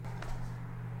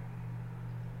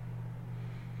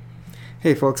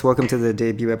Hey folks, welcome to the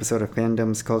debut episode of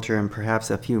Fandoms, Culture, and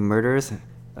Perhaps a Few Murders,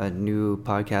 a new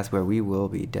podcast where we will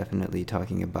be definitely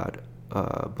talking about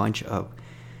a bunch of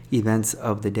events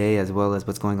of the day as well as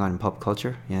what's going on in pop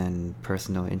culture and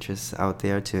personal interests out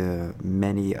there to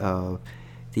many of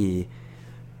the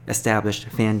established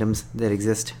fandoms that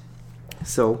exist.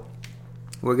 So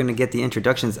we're going to get the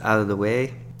introductions out of the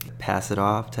way, pass it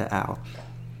off to Al.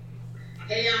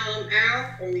 Hey y'all, I'm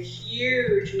Al. I'm a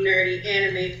huge nerdy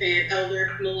anime fan,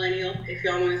 elder, millennial, if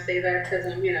y'all want to say that, because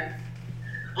I'm,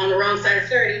 on the wrong side of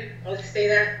 30. I'll just say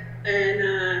that.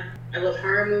 And I love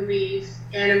horror movies,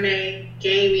 anime,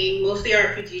 gaming, mostly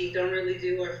RPGs. Don't really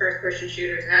do first-person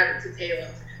shooters. I haven't since Halo,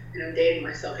 and I'm dating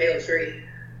myself, Halo 3.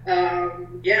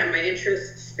 My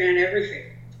interests span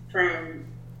everything from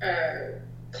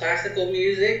classical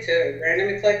music to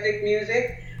random eclectic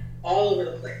music, all over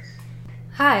the place.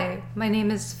 Hi, my name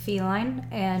is Feline,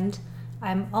 and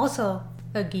I'm also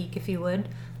a geek, if you would.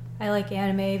 I like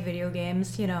anime, video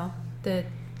games, all the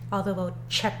little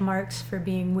check marks for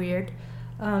being weird.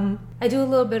 I do a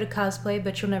little bit of cosplay,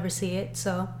 but you'll never see it,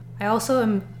 so I also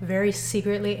am very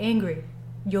secretly angry.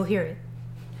 You'll hear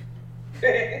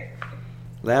it.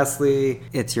 Lastly,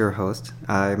 it's your host.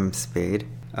 I'm Spade.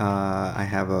 I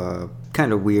have a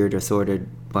kind of weird assorted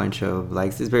bunch of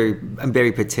likes. I'm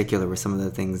very particular with some of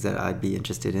the things that I'd be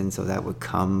interested in, so that would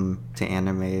come to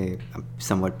anime. I'm a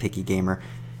somewhat picky gamer.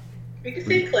 We can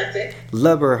say eclectic.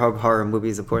 Lover of horror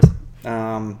movies, of course.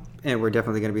 And we're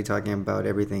definitely going to be talking about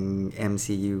everything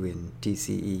MCU and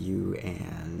DCEU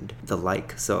and the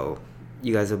like. So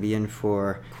you guys will be in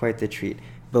for quite the treat.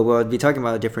 But we'll be talking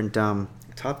about a different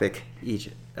topic each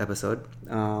episode.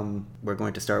 We're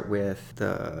going to start with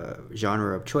the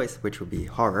genre of choice, which would be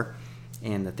horror,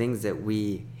 and the things that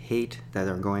we hate that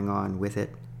are going on with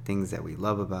it, things that we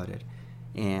love about it,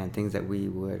 and things that we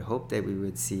would hope that we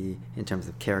would see in terms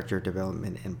of character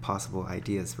development and possible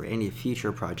ideas for any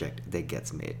future project that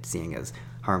gets made, seeing as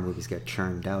horror movies get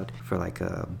churned out for like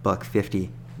a $1.50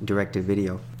 directed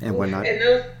video and whatnot. And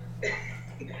those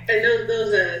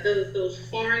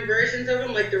foreign versions of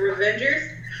them, like the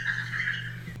Revengers.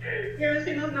 You ever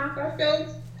seen those knockoff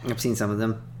films? I've seen some of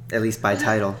them, at least by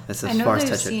title. That's as I know far as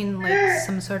they've touch it. seen like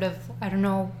some sort of, I don't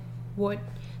know what,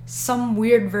 some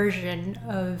weird version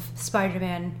of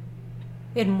Spider-Man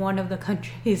in one of the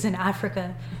countries in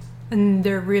Africa, and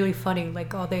they're really funny,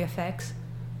 like all the effects.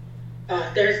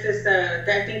 There's this,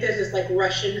 I think there's this like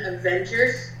Russian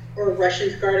Avengers or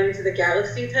Russian Guardians of the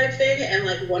Galaxy type thing, and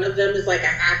like one of them is like a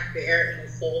half bear in a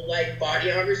full like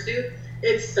body armor suit.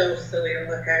 It's so silly to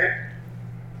look at.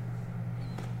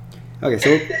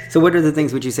 Okay, so what are the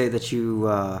things would you say that you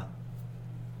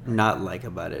not like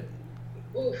about it?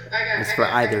 Oof, I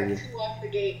got two off the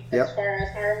gate as far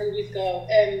as horror movies go,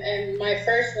 and my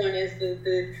first one is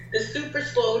the super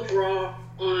slow draw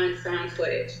on found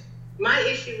footage. My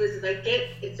issue is like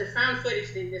it's a found footage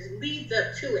thing. This leads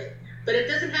up to it, but it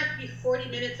doesn't have to be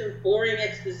 40 minutes of boring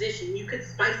exposition. You could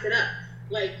spice it up.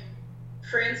 Like,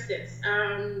 for instance,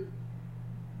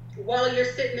 while you're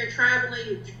sitting there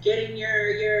traveling, getting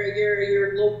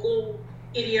your local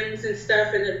idioms and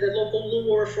stuff and the local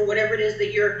lore for whatever it is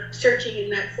that you're searching in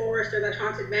that forest or that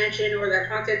haunted mansion or that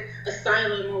haunted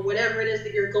asylum or whatever it is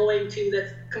that you're going to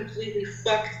that's completely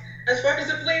fucked as far as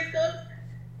the place goes,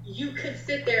 you could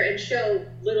sit there and show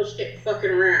little shit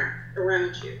fucking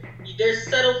around you. There's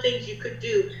subtle things you could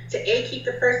do to A, keep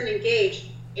the person engaged,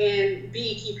 and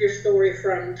B, keep your story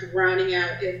from drowning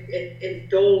out and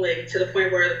doling to the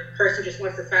point where the person just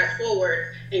wants to fast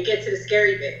forward and get to the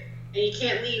scary bit. And you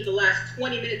can't leave the last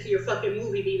 20 minutes of your fucking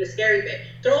movie being the scary bit.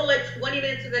 Throw like 20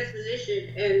 minutes of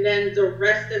exposition, and then the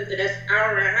rest of the next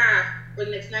hour and a half or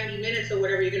the next 90 minutes or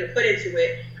whatever you're going to put into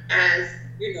it as,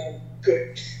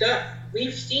 good stuff.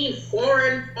 We've seen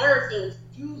foreign horror films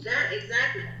do that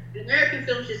exactly. The American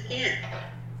films just can't.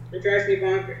 It drives me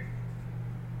bonkers.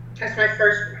 That's my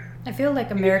first one. I feel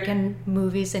like American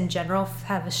movies in general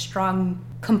have a strong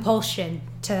compulsion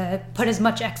to put as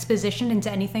much exposition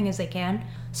into anything as they can.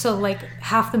 So like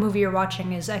half the movie you're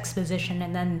watching is exposition,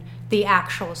 and then the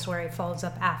actual story follows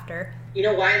up after. You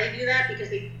know why they do that? Because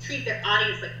they treat their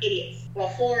audience like idiots. While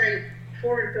foreign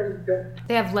films don't.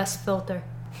 They have less filter.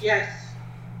 Yes,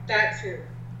 that too.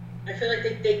 I feel like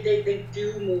they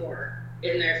do more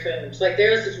in their films. Like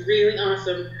there was this really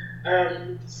awesome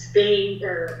Spain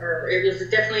or it was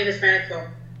definitely a Hispanic film,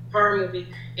 horror movie,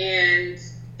 and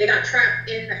they got trapped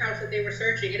in the house that they were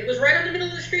searching, and it was right on the middle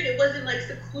of the street. It wasn't like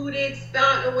secluded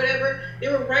spot or whatever. They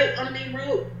were right on the main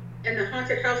road, and the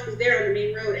haunted house was there on the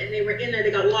main road, and they were in there.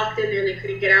 They got locked in there, and they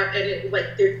couldn't get out. And it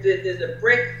like the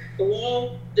brick, the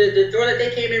wall, the door that they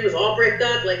came in was all bricked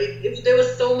up. Like there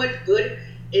was so much good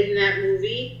in that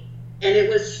movie, and it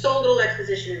was so little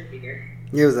exposition in here.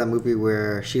 Yeah, it was that movie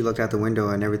where she looked out the window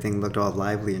and everything looked all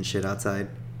lively and shit outside.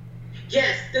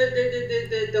 Yes,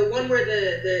 the one where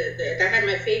that had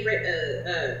my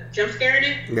favorite jump scare in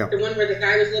it. Yeah. The one where the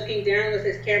guy was looking down with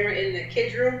his camera in the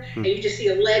kids' room, and you just see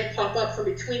a leg pop up from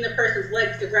between the person's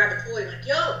legs to grab a toy. Like,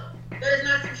 yo, that is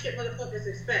not some shit motherfuckers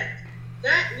expect.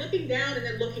 That looking down and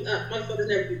then looking up, motherfuckers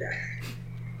never do that.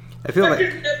 I feel like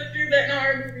never do that in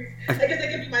horror movies. I guess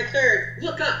that could be my third.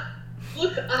 Look up.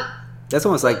 Look up. that's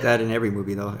almost like that in every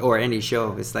movie though, or any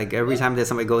show. It's like every time that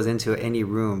somebody goes into any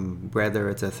room, whether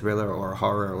it's a thriller or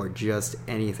horror or just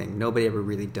anything, nobody ever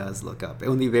really does look up.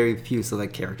 Only very few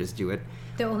select characters do it.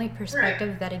 The only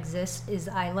perspective that exists is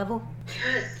eye level.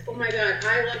 Yes. Oh my god.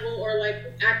 Eye level or like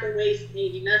at the waist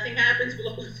maybe. Nothing happens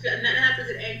below. Nothing happens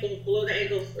at ankles, below the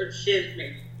ankles or shins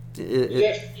maybe.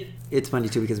 It's funny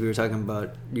too because we were talking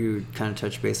about, you kind of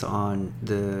touched base on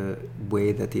the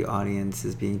way that the audience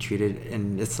is being treated,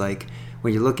 and it's like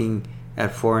when you're looking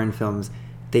at foreign films,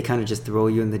 they kind of just throw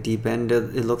you in the deep end,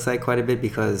 it looks like, quite a bit,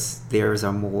 because theirs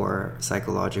are more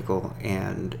psychological,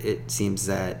 and it seems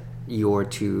that you're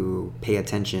to pay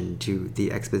attention to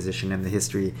the exposition and the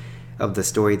history of the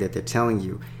story that they're telling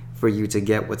you for you to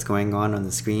get what's going on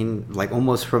the screen, like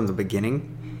almost from the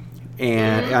beginning.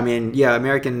 And I mean, yeah,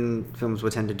 American films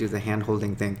would tend to do the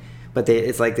hand-holding thing, but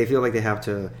it's like they feel like they have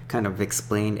to kind of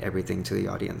explain everything to the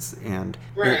audience. And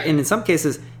in some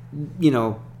cases, you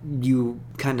know, you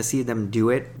kind of see them do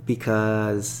it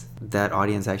because that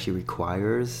audience actually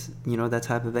requires, you know, that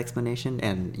type of explanation.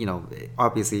 And, you know,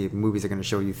 obviously movies are going to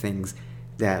show you things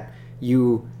that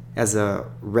you, as a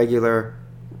regular,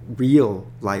 real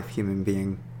life human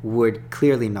being, would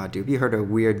clearly not do. If you heard a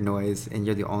weird noise and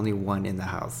you're the only one in the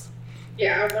house,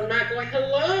 yeah, I'm not going,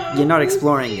 hello. You're not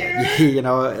exploring it, you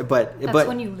know. But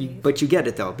when you leave. But you get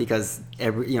it though, because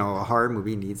every, you know, a horror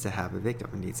movie needs to have a victim.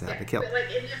 It needs to have a kill. But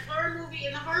like in the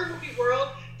horror movie world,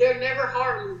 they're never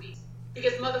horror movies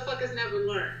because motherfuckers never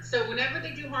learn. So whenever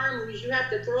they do horror movies, you have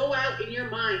to throw out in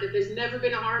your mind that there's never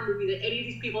been a horror movie that any of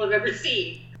these people have ever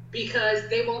seen, because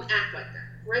they won't act like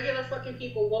that. Regular fucking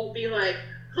people won't be like,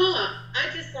 I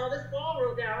just saw this ball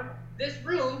roll down this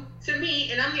room to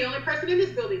me, and I'm the only person in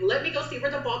this building. Let me go see where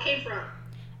the ball came from.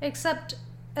 Except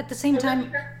at the same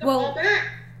time, well,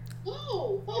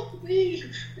 please.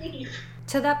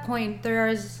 To that point, there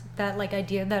is that like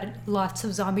idea that lots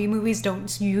of zombie movies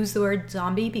don't use the word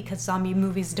zombie because zombie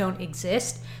movies don't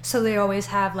exist, so they always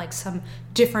have like some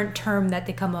different term that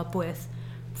they come up with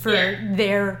for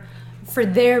their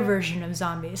version of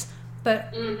zombies.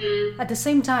 But at the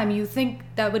same time, you think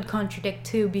that would contradict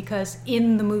too, because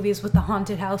in the movies with the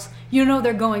haunted house, you know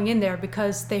they're going in there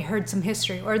because they heard some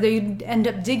history, or they end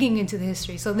up digging into the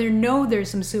history, so they know there's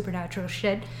some supernatural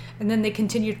shit, and then they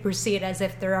continue to proceed as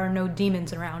if there are no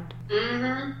demons around.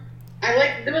 There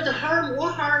was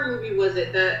what horror movie was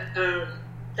it that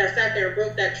sat there and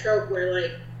broke that trope where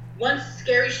like once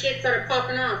scary shit started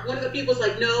popping off, one of the people's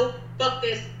like, no, fuck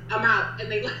this, I'm out,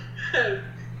 and they left.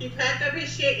 He packed up his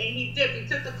shit and he dipped. He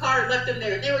took the car and left him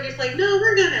there. And they were just like, no,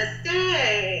 we're going to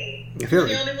stay. He's the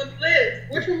only one who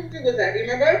lived. Which movie was that? Do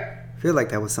you remember? I feel like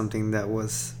that was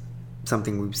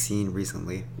something we've seen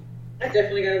recently. I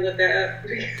definitely got to look that up.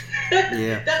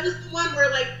 Yeah. That was the one where,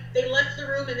 like, they left the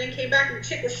room and then came back and the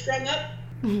chick was strung up.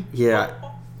 Yeah.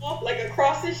 Like a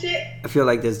cross and shit. I feel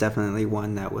like there's definitely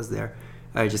one that was there.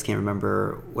 I just can't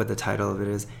remember what the title of it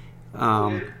is.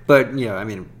 But yeah, I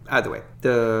mean, either way,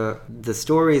 the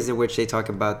stories in which they talk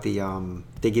about they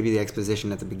give you the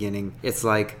exposition at the beginning. It's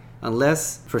like,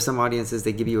 unless for some audiences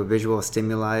they give you a visual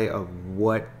stimuli of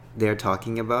what they're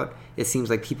talking about, it seems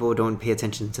like people don't pay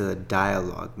attention to the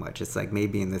dialogue much. It's like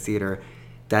maybe in the theater,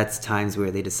 that's times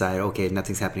where they decide, okay,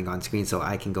 nothing's happening on screen, so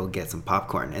I can go get some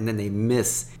popcorn. And then they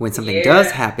miss when something does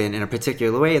happen in a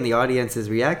particular way and the audience is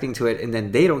reacting to it, and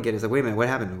then they don't get it. It's like, wait a minute, what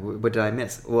happened? What did I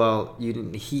miss? Well, you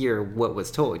didn't hear what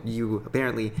was told. You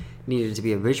apparently needed to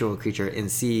be a visual creature and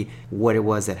see what it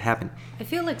was that happened. I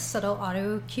feel like subtle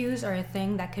audio cues are a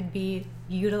thing that could be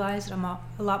utilized a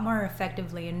lot more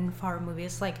effectively in horror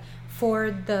movies. Like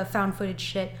for the found footage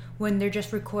shit, when they're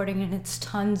just recording and it's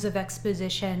tons of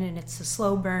exposition and it's a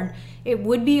slow burn, it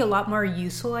would be a lot more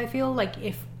useful, I feel, like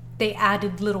if they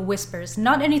added little whispers.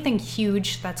 Not anything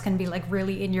huge that's going to be like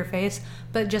really in your face,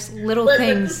 but just little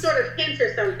things. Some sort of hint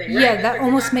or something, right? Yeah, that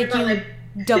almost make you like,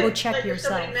 double check like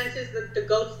yourself. If somebody mentions the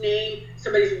goat's name,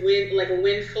 somebody's wind, like a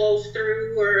wind flows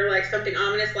through, or like something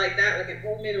ominous like that, like an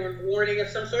omen or a warning of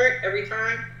some sort every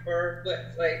time, or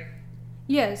what, like...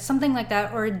 Yeah, something like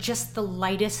that, or just the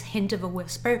lightest hint of a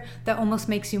whisper that almost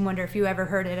makes you wonder if you ever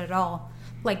heard it at all.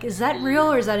 Like, is that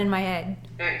real or is that in my head?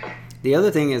 Nice. The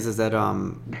other thing is that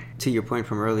to your point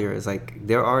from earlier, is like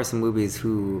there are some movies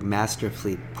who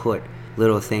masterfully put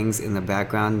little things in the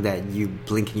background that you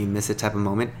blink and you miss a type of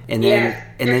moment, and then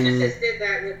Exorcist did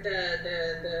that with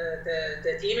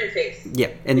the demon face. Yeah,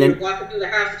 and you then were walking through the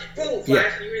house, and just boom,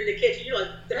 flash, and you were in the kitchen. You're like,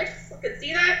 did I fucking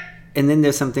see that? And then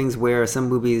there's some things where some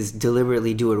movies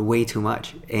deliberately do it way too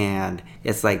much, and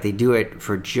it's like they do it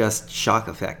for just shock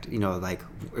effect. You know, like,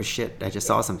 oh, shit, I just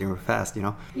saw something real fast. You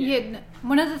know. Yeah.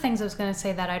 One of the things I was gonna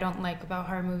say that I don't like about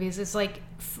horror movies is like,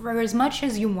 for as much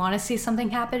as you want to see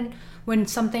something happen, when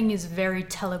something is very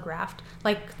telegraphed,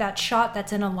 like that shot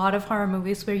that's in a lot of horror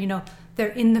movies where, you know, they're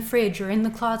in the fridge or in the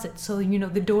closet, so, you know,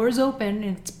 the door's open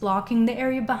and it's blocking the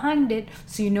area behind it,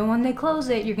 so you know when they close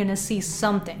it, you're gonna see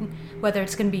something. Whether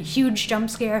it's gonna be a huge jump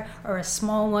scare or a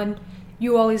small one,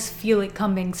 you always feel it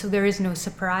coming, so there is no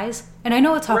surprise. And I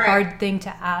know it's a hard thing to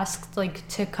ask, like,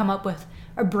 to come up with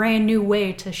a brand new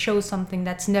way to show something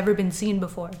that's never been seen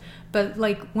before. But,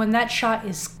 like, when that shot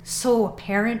is so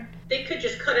apparent, they could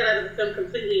just cut it out of the film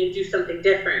completely and do something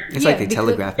different. It's like they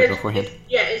telegraph it beforehand.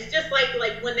 It's just like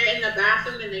when they're in the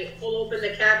bathroom and they pull open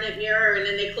the cabinet mirror and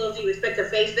then they close it, you expect a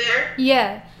face there.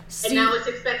 Yeah. And now it's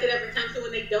expected every time, so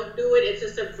when they don't do it, it's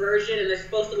just a subversion and they're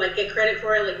supposed to, like, get credit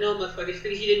for it. Like, no, motherfucker, just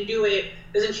because you didn't do it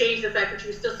doesn't change the fact that you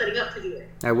were still setting up to do it.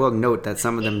 I will note that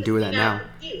some of them do that now.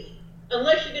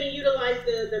 Unless you're going to utilize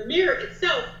the mirror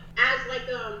itself as, like,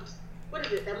 what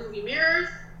is it, that movie Mirrors?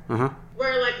 Uh-huh.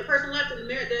 Where, like, the person left and the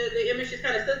mirror, the image just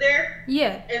kind of stood there.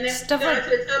 Yeah. And then stuff got like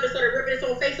into the tub and started ripping its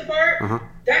whole face apart. Uh-huh.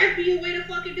 That'd be a way to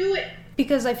fucking do it.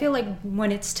 Because I feel like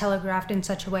when it's telegraphed in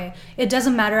such a way, it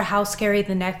doesn't matter how scary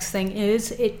the next thing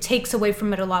is, it takes away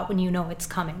from it a lot when you know it's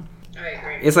coming. I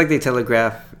agree. It's like they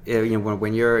telegraph, you know,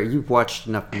 when you've watched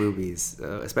enough movies,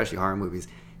 especially horror movies,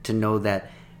 to know that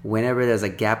whenever there's a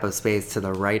gap of space to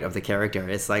the right of the character,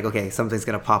 it's like, okay, something's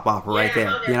gonna pop off right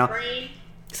there, you know.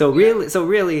 So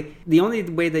really, the only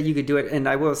way that you could do it, and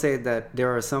I will say that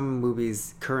there are some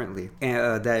movies currently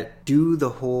that do the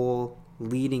whole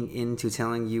leading into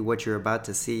telling you what you're about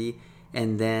to see,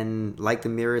 and then, like the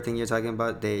mirror thing you're talking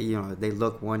about, they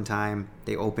look one time,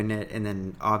 they open it, and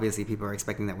then obviously people are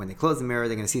expecting that when they close the mirror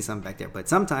they're going to see something back there, but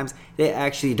sometimes they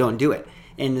actually don't do it,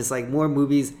 and it's like more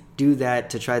movies do that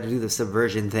to try to do the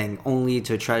subversion thing, only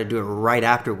to try to do it right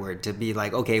afterward, to be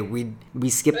like, okay, we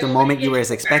skipped the moment you were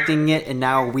expecting it, and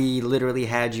now we literally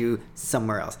had you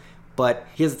somewhere else. But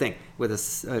here's the thing with I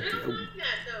don't mind that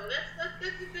though.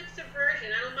 That's a good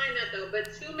subversion. I don't mind that though.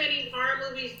 But too many horror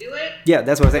movies do it. Yeah,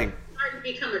 that's what I'm saying. It's starting to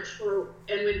become a trope,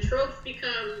 and when tropes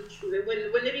become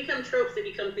when they become tropes, they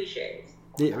become cliches.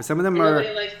 Yeah, some of them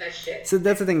Nobody likes that shit. So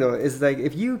that's the thing though, is like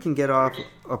if you can get off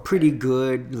a pretty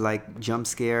good like jump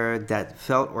scare that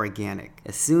felt organic,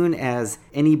 as soon as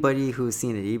anybody who's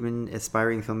seen it, even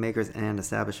aspiring filmmakers and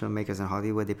established filmmakers in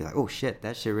Hollywood, they'd be like, oh shit,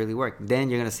 that shit really worked. Then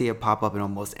you're gonna see it pop up in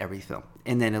almost every film,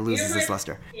 and then it loses its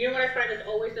luster. You know what I find is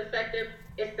always effective?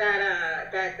 It's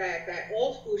that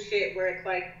old school shit where it's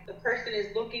like the person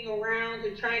is looking around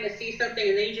and trying to see something,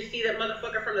 and then you just see that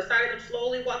motherfucker from the side of them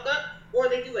slowly walk up, or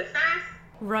they do it fast.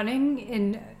 Running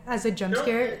in as a jump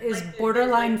scare is like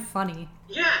borderline funny.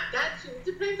 Yeah, it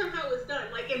depends on how it's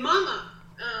done. Like in Mama,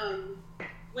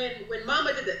 when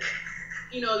Mama did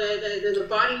the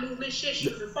body movement shit, she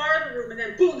was in far of the room, and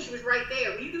then boom, she was right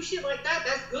there. When you do shit like that,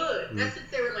 that's good. Mm-hmm. That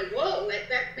sits there and like, whoa,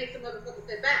 that makes a motherfucker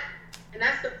sit back. And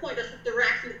that's the point. That's the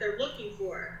reaction that they're looking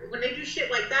for. When they do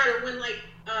shit like that, or when like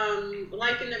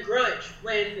in The Grudge,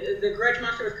 when the Grudge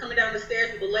monster was coming down the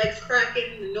stairs with the legs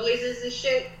cracking, the noises and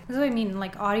shit. That's what I mean.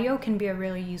 Like, audio can be a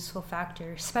really useful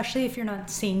factor, especially if you're not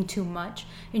seeing too much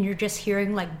and you're just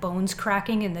hearing like bones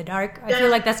cracking in the dark. I feel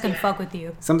like that's gonna fuck with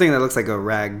you. Something that looks like a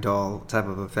rag doll type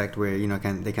of effect, where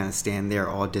they kind of stand there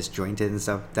all disjointed and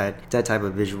stuff. That type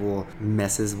of visual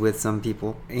messes with some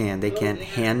people, and they can't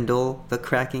handle the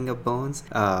cracking of bones.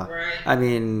 Right. I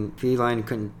mean, Feline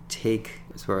couldn't take,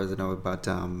 as far as I know, about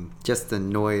just the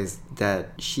noise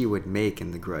that she would make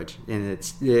in The Grudge, and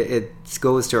it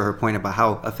goes to her point about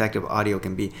how effective audio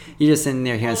can be. You're just sitting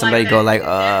there hearing somebody go like,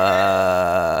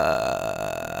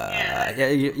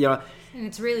 you know. And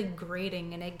it's really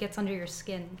grating, and it gets under your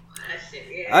skin.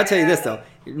 I'll tell you this though,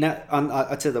 now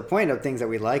to the point of things that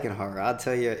we like in horror, I'll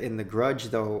tell you, in The Grudge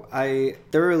though, I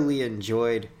thoroughly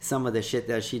enjoyed some of the shit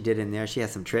that she did in there. She had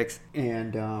some tricks,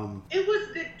 and it was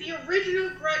the original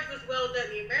Grudge was well done.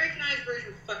 The Americanized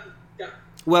version was fucking dumb.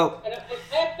 Well, and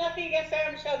I have nothing against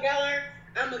Sarah Michelle Gellar.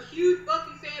 I'm a huge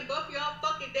Buffy fan. Buffy all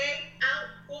fucking day, out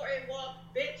for a walk,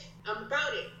 bitch. I'm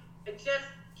about it. I just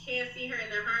can't see her in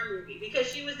that horror movie because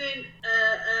she was in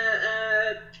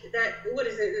that, what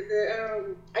is it,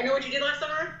 I Know What You Did Last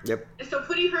Summer. Yep. And so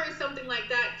putting her in something like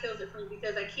that kills it for me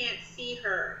because I can't see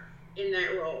her in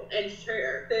that role, and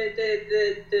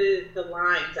the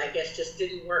lines, I guess, just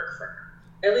didn't work for her.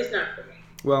 At least not for me.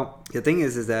 Well, the thing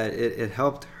is that it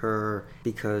helped her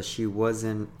because she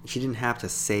didn't have to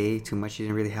say too much. She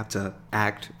didn't really have to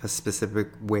act a specific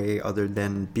way other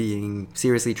than being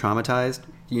seriously traumatized.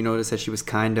 You notice that she was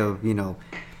kind of, you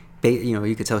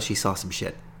could tell she saw some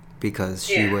shit because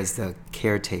she was the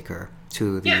caretaker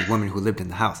to the woman who lived in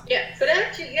the house. Yeah, but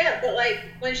actually, but like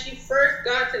when she first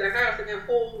got to the house and that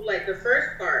whole, like the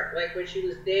first part, like when she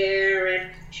was there and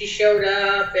she showed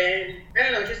up and I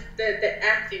don't know, just the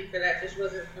acting for that just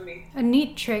wasn't for me. A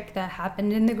neat trick that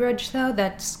happened in The Grudge, though,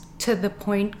 that's to the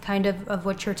point kind of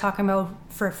what you're talking about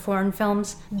for foreign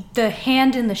films, the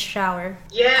hand in the shower.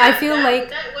 Yeah, I feel like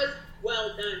that was well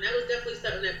done. That was definitely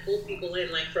something that pulled people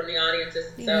in, like from the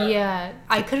audiences and stuff. Yeah,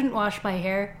 I couldn't wash my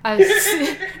hair. I was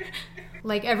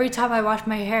like every time I washed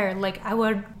my hair, like I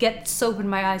would get soap in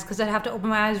my eyes because I'd have to open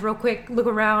my eyes real quick, look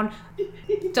around,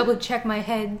 double check my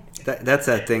head. That's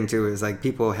that thing too, is like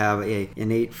people have a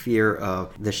innate fear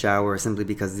of the shower simply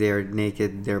because they're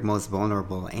naked, they're most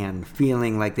vulnerable, and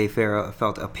feeling like they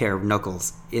felt a pair of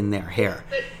knuckles in their hair.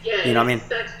 But, yeah, you know what I mean?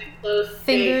 Such a close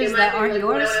fingers thing. that aren't like,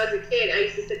 yours. When I was a kid, I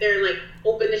used to sit there and like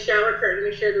open the shower curtain,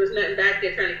 make sure there was nothing back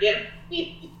there trying to get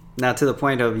me. Now, to the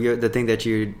point of the thing that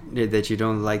you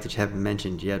don't like that you haven't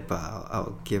mentioned yet, but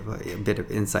I'll give a bit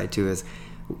of insight to is,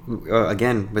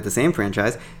 again, with the same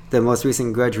franchise, the most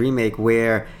recent Grudge remake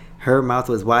where her mouth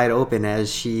was wide open as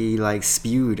she like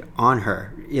spewed on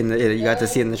her. You got to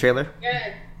see it in the trailer?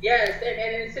 Yes.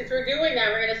 And since we're doing that,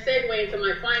 we're going to segue into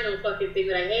my final fucking thing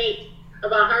that I hate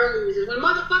about horror movies is when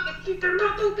motherfuckers keep their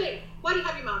mouth open. Why do you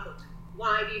have your mouth open?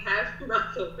 Why do you have your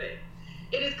mouth open?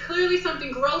 It is clearly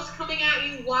something gross coming at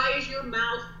you. Why is your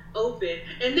mouth open?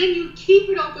 And then you keep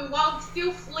it open while it's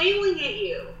still flailing at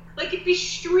you. Like it be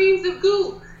streams of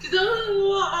goo. Just,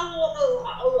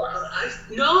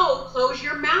 no, close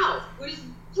your mouth. What is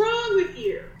wrong with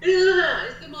you?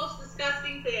 It's the most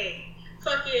disgusting thing.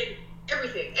 Fucking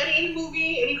everything. Any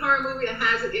movie, any horror movie that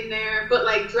has it in there. But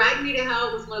like Drag Me to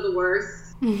Hell was one of the worst.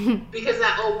 Because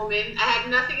that old woman, I had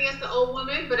nothing against the old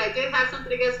woman, but I did have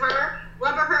something against her.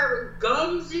 Rubbing her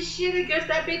gums and shit against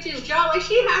that bitch's jaw. Like,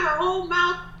 she had her whole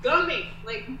mouth gumming.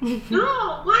 Like,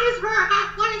 no, why is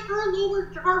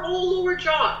her whole lower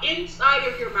jaw inside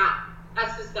of your mouth?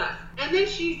 That's disgusting. And then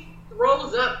she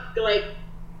throws up, like,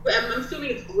 I'm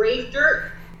assuming it's grave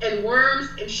dirt and worms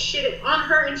and shit on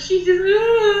her, and she just,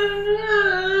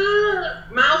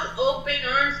 mouth open,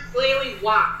 arms flailing,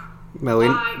 wow. Well,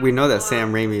 we know that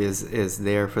Sam Raimi is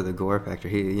there for the gore factor.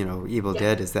 He, Evil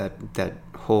Dead is that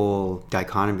whole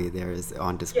dichotomy there is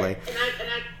on display. Yeah,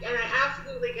 and I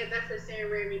absolutely get that for Sam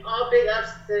Raimi. All big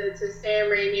ups to Sam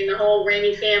Raimi and the whole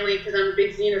Raimi family because I'm a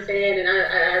big Xena fan and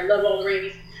I love all the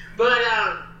Raimis. But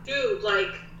dude,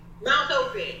 like mouth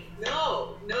open.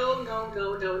 No.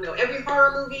 Every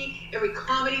horror movie, every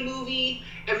comedy movie,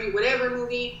 every whatever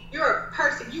movie, you're a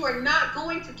person. You are not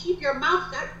going to keep your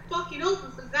mouth that fucking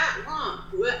open for that long.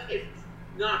 It's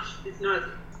not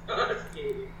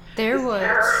disgusting.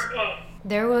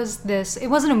 There was this, it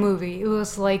wasn't a movie, it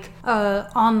was like a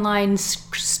online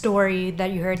story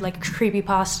that you heard, like a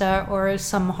creepypasta or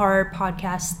some horror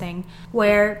podcast thing,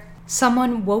 where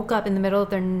someone woke up in the middle of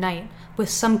their night with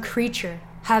some creature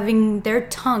having their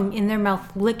tongue in their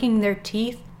mouth, licking their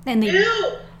teeth, and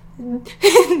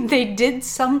they did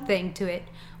something to it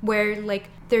where like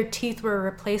their teeth were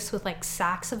replaced with like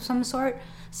sacs of some sort.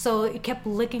 So it kept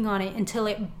licking on it until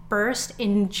it burst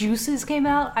and juices came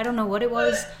out. I don't know what it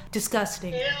was.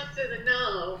 Disgusting. Hell to the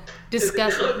no.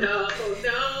 Disgusting. No,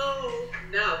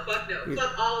 fuck no.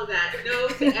 Fuck all of that. No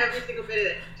to every single bit of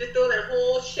it. Just throw that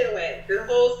whole shit away. The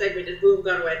whole segment just boom,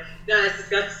 gone away. No, that's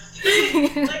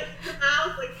disgusting. Like the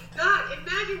mouth, like God,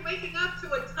 imagine waking up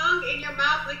to a tongue in your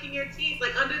mouth licking your teeth,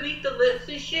 like underneath the lips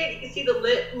and shit. You can see the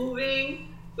lip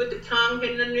moving with the tongue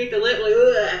hidden underneath the lip, like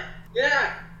ugh.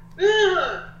 Yeah.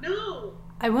 Ugh, no.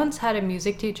 I once had a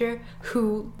music teacher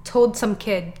who told some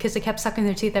kid, because they kept sucking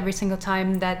their teeth every single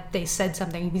time that they said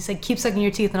something. He said, "Keep sucking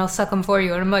your teeth and I'll suck them for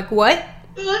you." And I'm like, what?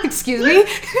 Excuse me?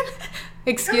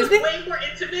 Excuse me? Way more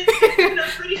intimate than I'm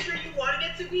pretty sure you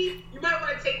wanted it to be. You might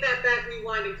want to take that back,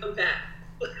 rewind, and come back.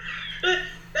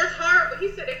 That's horrible.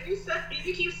 He said, if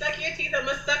you keep sucking your teeth, I'm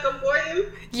going to suck them for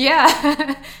you.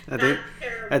 Yeah.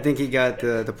 I think he got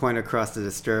the point across to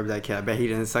disturb that cat. I bet he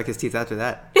didn't suck his teeth after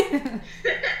that.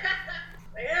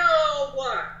 Hell,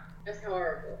 what? That's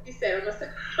horrible. He said, I'm going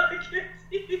to suck your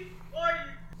teeth for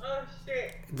you. Oh,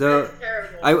 shit. That's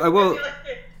terrible. I will...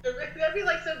 That'd be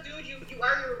like some dude you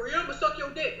argue with, I'm going to suck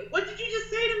your dick. What did you just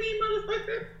say to me,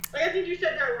 motherfucker? Like, I think you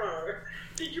said that wrong.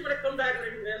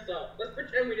 So let's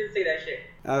pretend we didn't say that shit.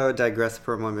 I'll digress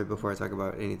for a moment before I talk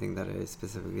about anything that I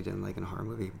specifically didn't like in a horror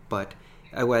movie. But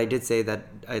what I did say that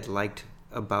I liked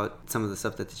about some of the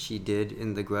stuff that she did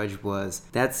in The Grudge was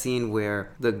that scene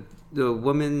where the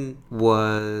woman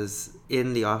was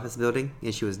in the office building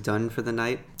and she was done for the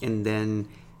night, and then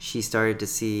she started to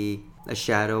see a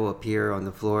shadow appear on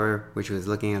the floor, which was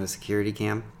looking at a security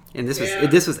cam. And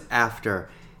this was after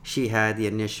she had the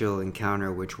initial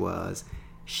encounter, which was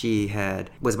she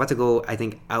was about to go, I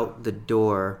think, out the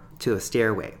door to a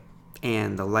stairway,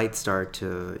 and the lights start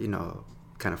to,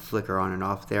 kind of flicker on and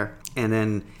off there. And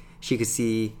then she could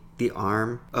see the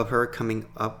arm of her coming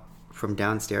up from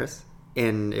downstairs,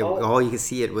 and all you could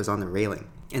see it was on the railing.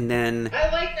 And then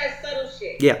I like that subtle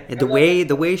shit. Yeah, and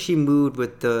the way she moved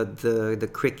with the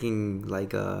cricking,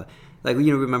 like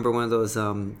remember one of those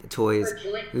toys,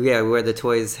 where the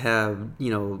toys have,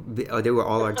 they were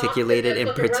all articulated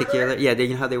in particular. Yeah,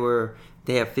 you know how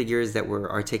they have figures that were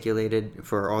articulated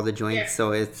for all the joints. Yeah.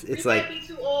 So it's we like might be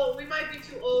too old. We might be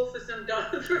too old for some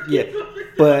dolls. Yeah,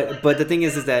 but the thing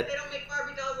is that they don't make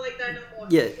Barbie dolls like that no more.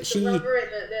 Yeah, with the rubber and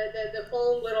the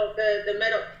foam little the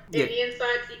metal in the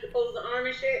inside, so you can pose the arm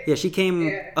and shit. Yeah, she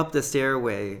came up the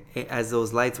stairway as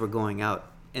those lights were going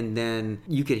out, and then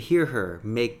you could hear her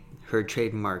make her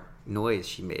trademark noise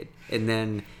she made, and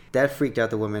then that freaked out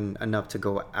the woman enough to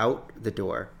go out the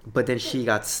door, but then she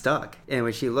got stuck. And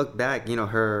when she looked back,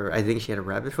 I think she had a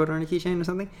rabbit foot on a keychain or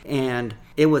something, and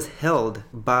it was held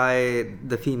by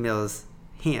the female's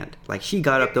hand. Like, she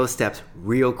got up those steps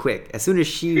real quick. As soon as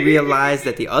she realized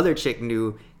that the other chick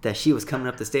knew that she was coming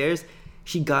up the stairs,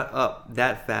 she got up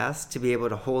that fast to be able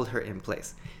to hold her in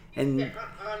place. And you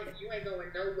ain't going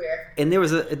nowhere. And there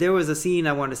was a scene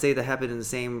I want to say that happened in the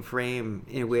same frame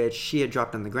in which she had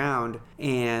dropped on the ground,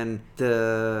 and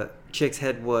the chick's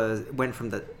head went from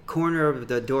the corner of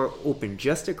the door open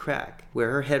just a crack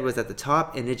where her head was at the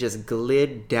top, and it just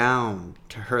glid down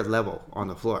to her level on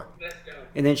the floor. Let's go.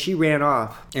 And then she ran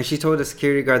off, and she told the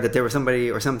security guard that there was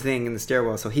somebody or something in the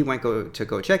stairwell, so he went to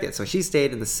go check it. So she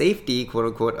stayed in the safety, quote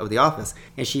unquote, of the office,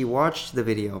 and she watched the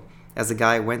video as the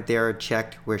guy went there,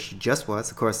 checked where she just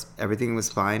was. Of course, everything was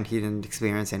fine. He didn't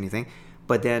experience anything.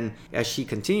 But then, as she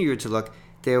continued to look,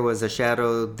 there was a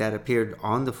shadow that appeared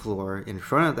on the floor in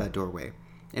front of that doorway.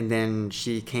 And then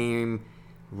she came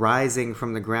rising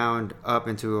from the ground up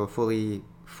into a fully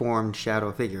formed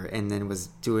shadow figure, and then was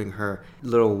doing her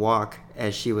little walk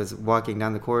as she was walking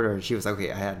down the corridor. And she was like,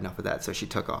 okay, I had enough of that. So she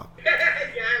took off.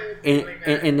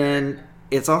 And then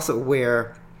it's also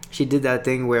where she did that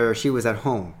thing where she was at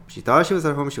home. She thought she was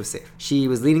at home. She was safe. She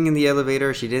was leaning in the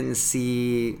elevator. She didn't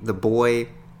see the boy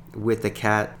with the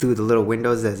cat through the little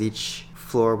windows as each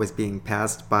floor was being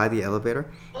passed by the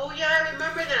elevator. Oh yeah, I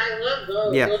remember that. I love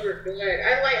those. Yeah. Those were good.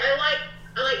 I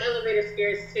like elevator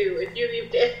scares too. If you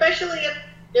especially if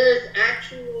there's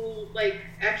actual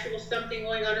something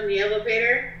going on in the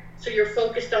elevator, so you're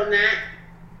focused on that.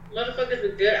 Motherfuckers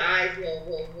with good eyes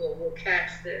will catch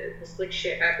the slick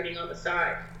shit happening on the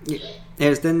side. Yeah.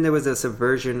 Then there was a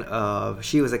subversion of,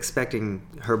 she was expecting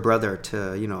her brother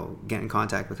to, get in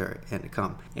contact with her and to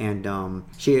come. And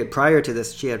prior to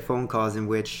this, she had phone calls in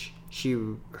which she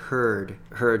heard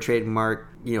her trademark,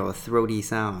 throaty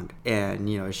sound.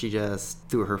 And, she just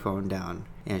threw her phone down.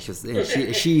 And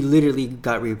she literally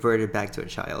got reverted back to a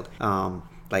child.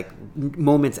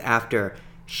 Moments after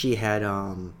she had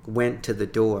went to the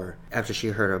door after she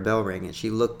heard her bell ring, and she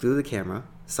looked through the camera,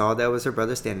 saw that was her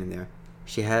brother standing there.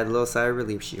 She had a little sigh of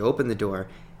relief. She opened the door,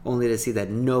 only to see that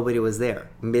nobody was there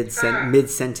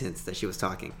mid-sentence that she was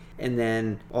talking. And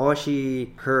then all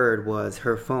she heard was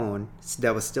her phone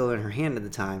that was still in her hand at the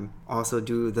time also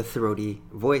do the throaty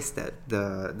voice that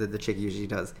the chick usually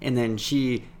does. And then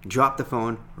she dropped the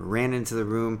phone, ran into the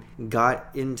room, got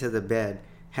into the bed,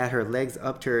 had her legs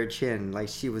up to her chin like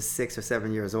she was 6 or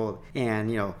 7 years old.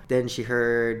 And, then she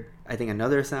heard, I think,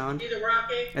 another sound.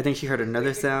 I think she heard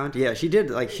another sound. Yeah, she did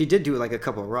do a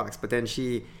couple of rocks, but then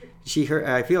she heard,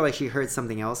 I feel like she heard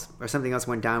something else, or something else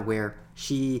went down where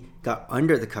she got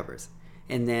under the covers.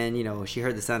 And then, she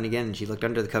heard the sound again, and she looked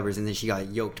under the covers, and then she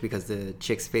got yoked because the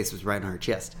chick's face was right on her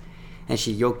chest. And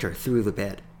she yoked her through the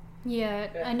bed. Yeah,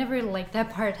 I never liked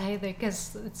that part either,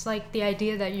 because it's like the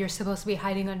idea that you're supposed to be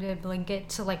hiding under a blanket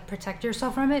to protect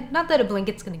yourself from it. Not that a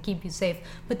blanket's gonna keep you safe,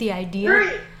 but the idea.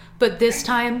 Right. But this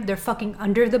time they're fucking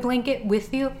under the blanket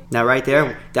with you. Now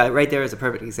that right there is a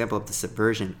perfect example of the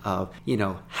subversion of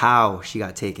how she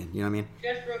got taken. You know what I mean?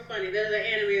 That's real funny. There's an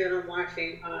anime that I'm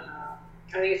watching on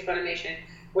I think it's Funimation,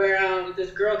 where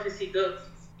this girl can see ghosts,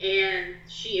 and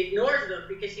she ignores them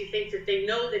because she thinks if they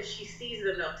know that she sees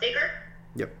them, they'll take her.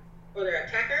 Yep. Or they'll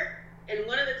attack her. And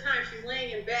one of the times she's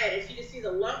laying in bed and she just sees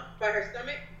a lump by her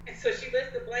stomach. And so she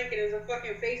lifts the blanket and there's a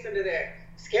fucking face under there.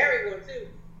 Scary one, too.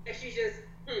 And she's just,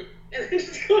 And then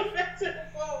she's going back to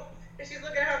the phone. And she's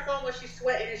looking at her phone while she's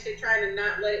sweating and shit, trying to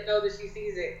not let it know that she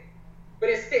sees it. But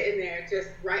it's sitting there, just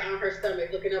right on her stomach,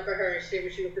 looking up at her and shit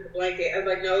when she looked at the blanket. I was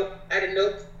like, no, I had a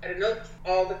note,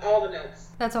 all the notes.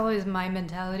 That's always my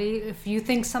mentality. If you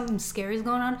think something scary is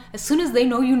going on, as soon as they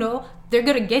know you know, they're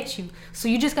gonna get you. So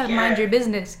you just gotta mind your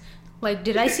business. Like,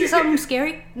 did I see something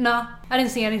scary? No, I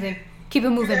didn't see anything. Keep it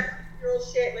moving. Real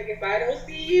shit, like if I don't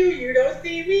see you, you don't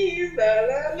see me. La,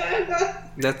 la, la, la.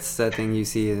 That's the thing you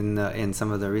see in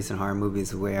some of the recent horror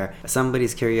movies where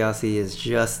somebody's curiosity is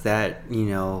just that,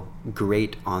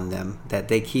 great on them that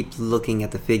they keep looking at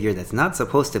the figure that's not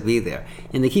supposed to be there,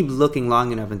 and they keep looking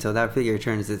long enough until that figure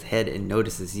turns its head and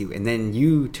notices you, and then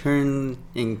you turn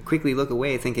and quickly look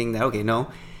away, thinking that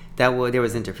there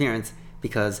was interference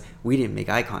because we didn't make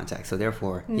eye contact, so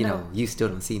therefore you still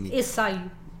don't see me. It saw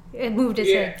you. It moved its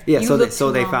head. Yeah,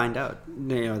 so they find out.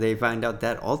 They find out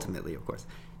that ultimately, of course.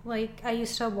 Like, I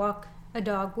used to walk a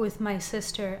dog with my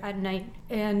sister at night,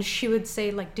 and she would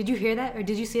say, like, did you hear that? Or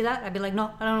did you see that? I'd be like,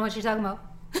 no, I don't know what you're talking about.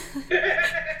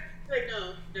 Like,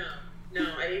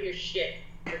 no, I didn't hear shit.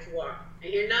 Let's walk. I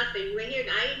hear nothing. I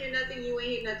ain't hear nothing. You ain't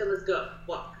hear nothing. Let's go.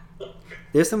 Walk.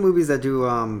 There's some movies that do,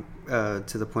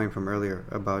 to the point from earlier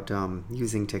about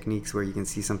using techniques where you can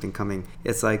see something coming.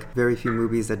 It's like very few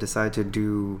movies that decide to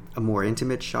do a more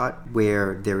intimate shot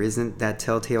where there isn't that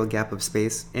telltale gap of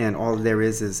space, and all there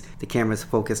is the camera's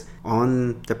focused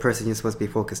on the person you're supposed to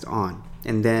be focused on.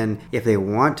 And then if they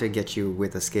want to get you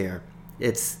with a scare,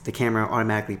 it's the camera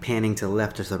automatically panning to the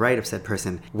left or to the right of said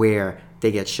person where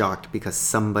they get shocked because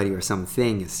somebody or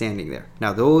something is standing there.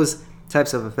 Now those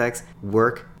types of effects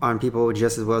work on people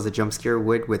just as well as a jump scare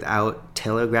would without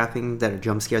telegraphing that a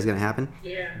jump scare is going to happen.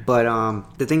 Yeah. But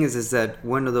the thing is that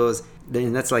one of those,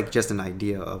 and that's like just an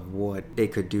idea of what they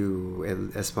could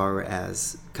do as far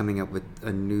as coming up with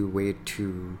a new way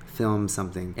to film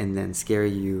something and then scare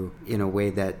you in a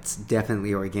way that's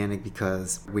definitely organic,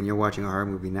 because when you're watching a horror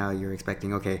movie now, you're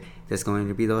expecting, okay, there's going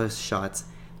to be those shots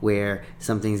where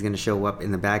something's going to show up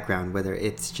in the background, whether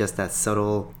it's just that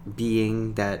subtle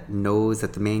being that knows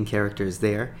that the main character is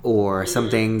there, or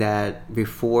something that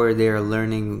before they're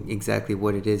learning exactly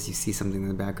what it is, you see something in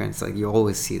the background. It's like you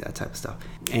always see that type of stuff.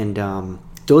 And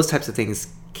those types of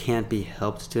things can't be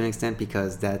helped to an extent,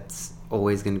 because that's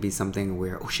always going to be something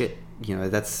where, oh shit,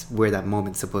 that's where that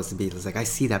moment's supposed to be. It's like, I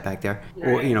see that back there.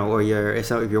 Right. Or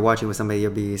if you're watching with somebody,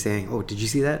 you'll be saying, oh, did you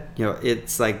see that?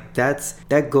 It's like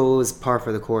that goes par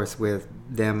for the course with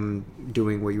them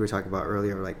doing what you were talking about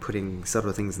earlier, like putting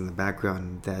subtle things in the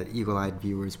background that eagle-eyed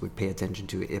viewers would pay attention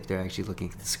to if they're actually looking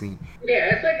at the screen.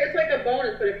 Yeah, it's like a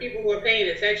bonus for the people who are paying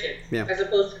attention, as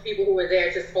opposed to people who are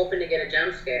there just hoping to get a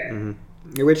jump scare. Mm-hmm.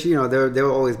 Which, there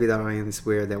will always be that audience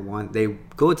where they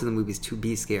go to the movies to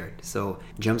be scared. So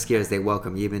jump scares they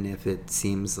welcome, even if it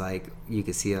seems like you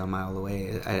could see it a mile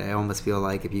away. I almost feel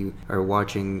like if you are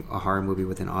watching a horror movie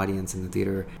with an audience in the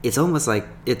theater, it's almost like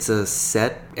it's a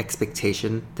set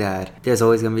expectation that there's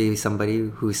always going to be somebody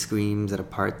who screams at a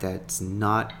part that's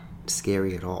not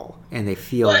scary at all, and they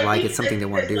feel like it's something they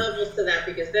want to do. There's levels to that,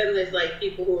 because then there's like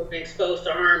people who have been exposed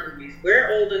to horror movies.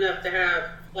 We're old enough to have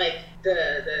like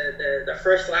the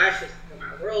first slashes come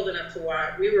out. We're old enough to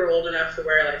watch. We were old enough to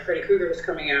where like Freddy Krueger was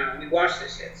coming out, and we watched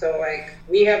this shit. So like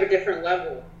we have a different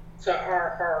level to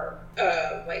our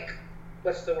like,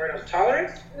 what's the word?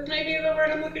 Tolerance is maybe the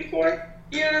word I'm looking for.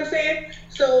 You know what I'm saying?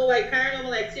 So like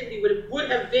Paranormal Activity would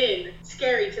have been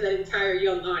scary to that entire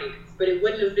young audience, but it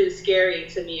wouldn't have been scary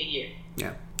to me and you.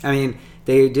 Yeah. I mean,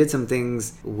 they did some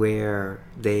things where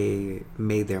they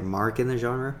made their mark in the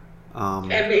genre. And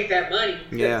make that money.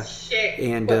 Yeah. Shit.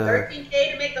 And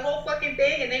 $13K to make the whole fucking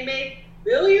thing, and they made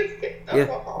billions?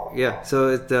 Yeah.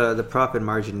 So the profit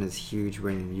margin is huge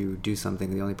when you do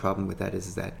something. The only problem with that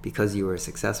is that because you were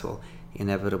successful,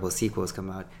 inevitable sequels come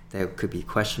out that could be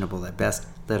questionable at best,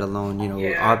 let alone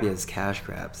obvious cash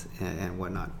grabs and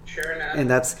whatnot. Sure enough. And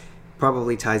that's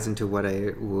probably ties into what I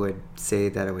would say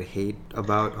that I would hate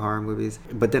about horror movies.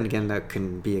 But then again, that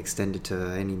can be extended to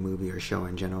any movie or show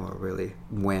in general, really,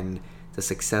 when the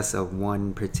success of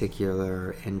one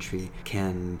particular entry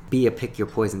can be a pick your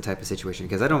poison type of situation.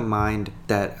 Because I don't mind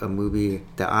that a movie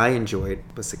that I enjoyed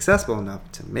was successful enough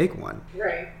to make one.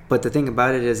 Right. But the thing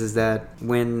about it is that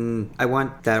when I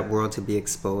want that world to be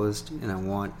exposed and I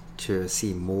want to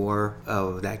see more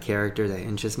of that character that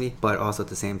interests me, but also at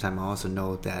the same time I also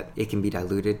know that it can be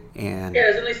diluted, and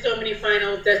there's only so many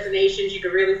final destinations you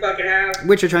could really fucking have,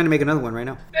 which are trying to make another one right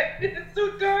now. It's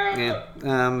so dumb.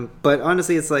 Yeah. But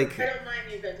honestly, it's like, I don't mind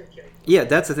the inventive killing. Yeah,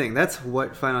 that's the thing. That's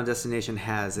what Final Destination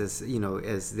has is,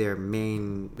 as their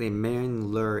main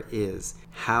lure is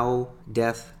how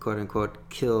death, quote unquote,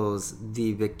 kills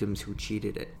the victims who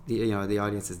cheated it. The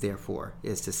audience is there for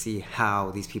is to see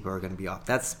how these people are going to be off.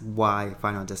 That's why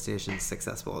Final Destination is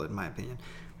successful, in my opinion.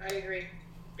 I agree.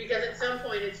 Because at some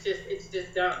point it's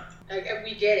just dumb. Like,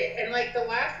 we get it. And like the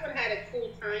last one had a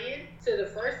cool tie-in to the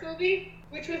first movie,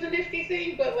 which was a nifty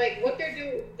thing, but like what they're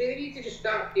doing, they need to just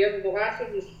stop. The last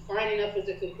one was fine enough as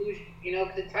a conclusion,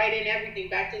 because it tied in everything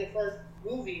back to the first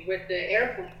movie with the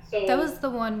airplane. So that was the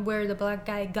one where the black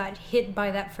guy got hit by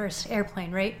that first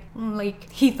airplane, right?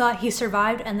 Like he thought he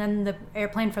survived, and then the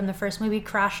airplane from the first movie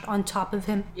crashed on top of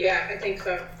him. Yeah, I think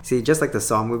so. See, just like the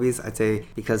Saw movies, I'd say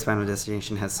because Final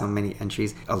Destination has so many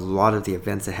entries, a lot of the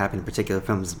events that happen in particular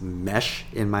films mesh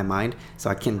in my mind, so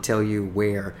I can tell you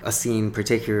where a scene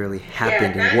particularly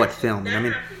happened in what film. That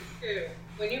happens too.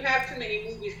 When you have too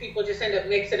many movies, people just end up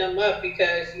mixing them up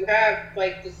because you have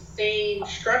like the same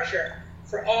structure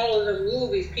for all of the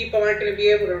movies. People aren't going to be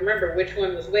able to remember which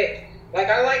one was which. Like,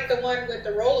 I like the one with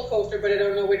the roller coaster, but I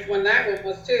don't know which one that one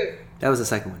was too. That was the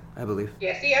second one, I believe.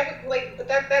 Yeah, see, I was like, but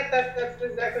that's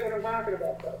exactly what I'm talking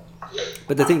about, though.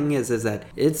 But the thing is that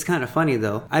it's kind of funny,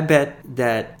 though. I bet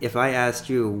that if I asked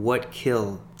you what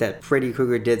kill that Freddy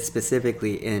Krueger did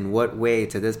specifically in what way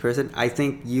to this person, I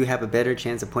think you have a better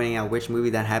chance of pointing out which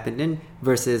movie that happened in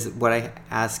versus what I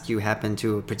ask you happened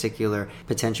to a particular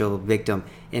potential victim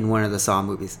in one of the Saw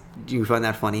movies. Do you find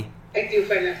that funny? I do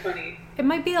find that funny. It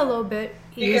might be a little bit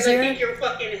easier. Because I think you're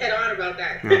fucking head on about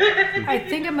that. No. I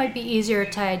think it might be easier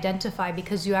to identify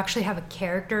because you actually have a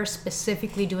character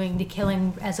specifically doing the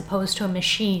killing as opposed to a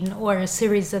machine or a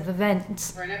series of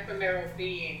events. Or an ephemeral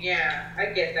being, yeah, I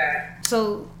get that.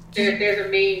 So there's a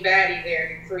main baddie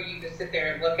there for you to sit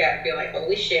there and look at and be like,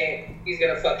 holy shit, he's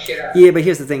gonna fuck shit up. Yeah, but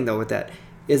here's the thing, though, with that.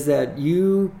 Is that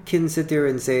you can sit there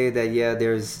and say that, yeah,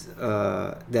 there's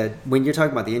that when you're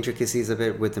talking about the intricacies of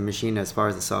it with the machine as far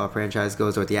as the Saw franchise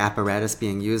goes or the apparatus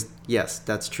being used, yes,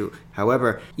 that's true.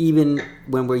 However, even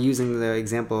when we're using the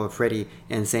example of Freddy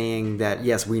and saying that,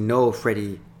 yes, we know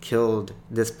Freddy killed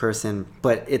this person,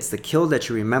 but it's the kill that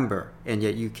you remember, and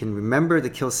yet you can remember the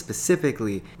kill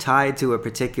specifically tied to a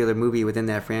particular movie within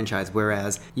that franchise,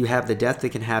 whereas you have the death that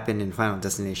can happen in Final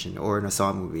Destination or in a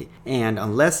Saw movie, and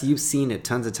unless you've seen it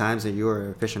tons of times or you're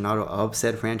an aficionado of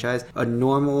said franchise, a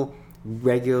normal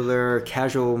regular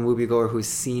casual moviegoer who's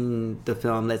seen the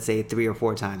film, let's say 3 or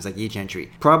 4 times, like each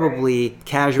entry, probably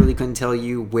casually couldn't tell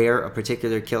you where a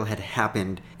particular kill had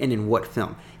happened and in what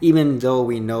film, even though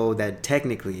we know that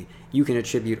technically you can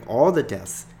attribute all the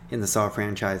deaths in the Saw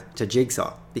franchise to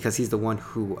Jigsaw because he's the one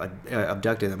who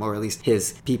abducted them, or at least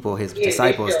his people, his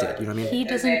disciples did. You know what I mean? He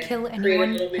doesn't kill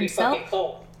anyone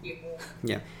himself.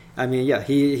 Yeah. I mean, yeah,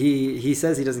 he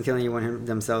says he doesn't kill anyone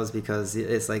themselves because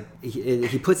it's like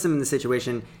he puts them in the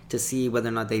situation to see whether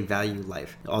or not they value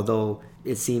life. Although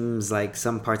it seems like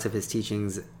some parts of his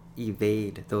teachings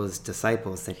evade those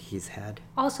disciples that he's had.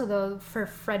 Also, though, for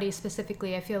Freddy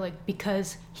specifically, I feel like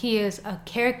because he is a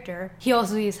character, he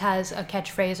also has a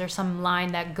catchphrase or some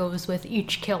line that goes with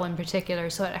each kill in particular,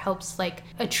 so it helps like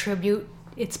attribute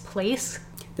its place.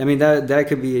 I mean, that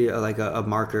could be like a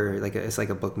marker, it's like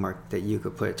a bookmark that you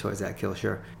could put towards that kill,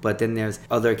 sure. But then there's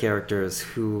other characters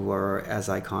who are as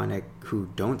iconic who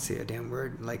don't say a damn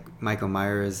word, like Michael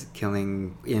Myers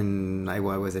killing in,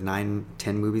 what was it, 9,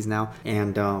 10 movies now,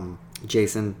 and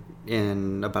Jason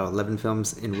in about 11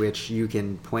 films, in which you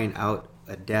can point out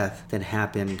a death that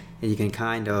happened and you can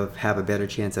kind of have a better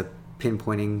chance of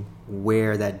pinpointing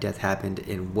where that death happened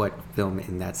in what film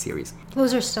in that series.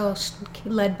 Those are still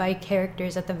led by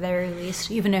characters at the very least,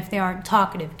 even if they aren't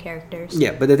talkative characters.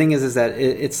 Yeah, but the thing is that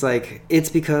it's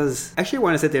because, actually I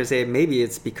want to sit there and say maybe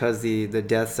it's because the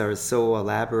deaths are so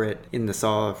elaborate in the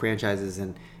Saw franchises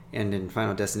and in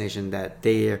Final Destination that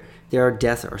their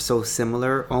deaths are so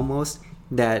similar almost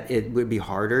that it would be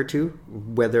harder to,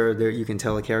 whether you can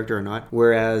tell a character or not.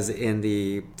 Whereas in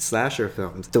the slasher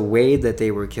films, the way that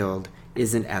they were killed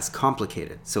isn't as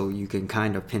complicated. So you can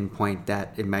kind of pinpoint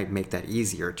that. It might make that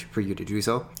easier for you to do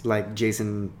so. Like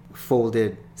Jason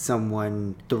folded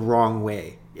someone the wrong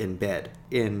way in bed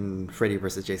in Freddy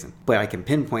vs. Jason. But I can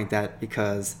pinpoint that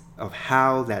because of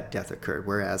how that death occurred.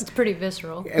 Whereas... it's pretty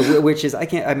visceral. Which is,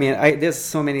 there's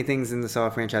so many things in the Saw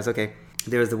franchise. Okay,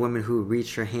 there was the woman who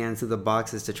reached her hands through the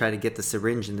boxes to try to get the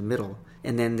syringe in the middle.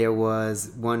 And then there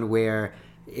was one where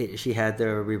she had the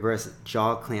reverse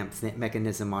jaw clamp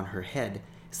mechanism on her head.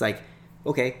 It's like,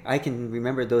 okay, I can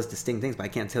remember those distinct things, but I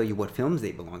can't tell you what films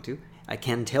they belong to. I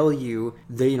can tell you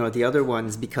the other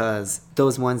ones because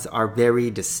those ones are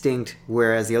very distinct,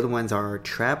 whereas the other ones are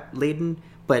trap laden,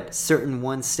 but certain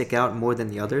ones stick out more than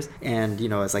the others. And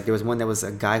it's like there was one that was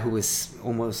a guy who was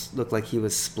almost looked like he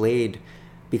was splayed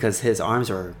because his arms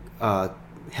are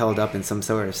held up in some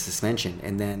sort of suspension,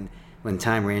 and then when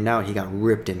time ran out, he got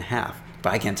ripped in half.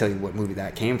 But I can't tell you what movie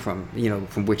that came from,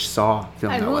 from which Saw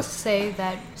film that was. I will say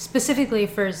that specifically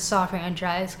for Saw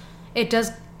franchise, it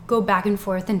does go back and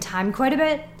forth in time quite a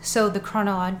bit. So the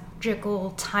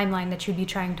chronological timeline that you'd be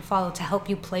trying to follow to help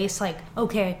you place, like,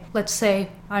 okay, let's say,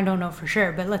 I don't know for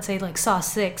sure, but let's say like Saw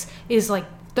 6 is like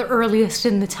the earliest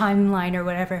in the timeline or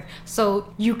whatever.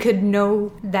 So you could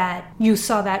know that you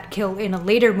saw that kill in a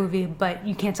later movie, but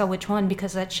you can't tell which one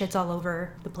because that shit's all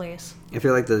over the place. I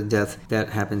feel like the death that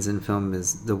happens in film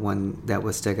is the one that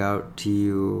would stick out to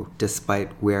you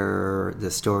despite where the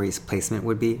story's placement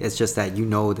would be. It's just that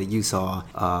that you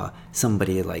saw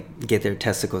somebody like get their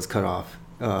testicles cut off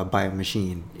by a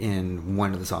machine in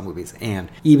one of the Saw movies. And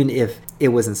even if it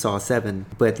was in Saw 7,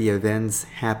 but the events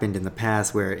happened in the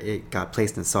past where it got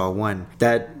placed in Saw 1,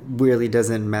 that really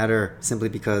doesn't matter simply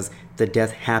because the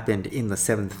death happened in the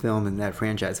 7th film in that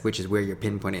franchise, which is where you're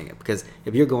pinpointing it. Because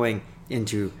if you're going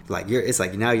into it's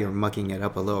like now you're mucking it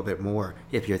up a little bit more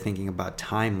if you're thinking about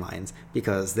timelines,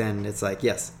 because then it's like,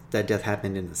 yes, that death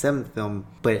happened in the 7th film,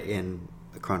 but in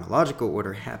chronological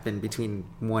order happened between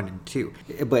 1 and 2.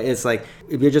 But it's like,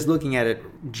 if you're just looking at it,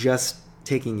 just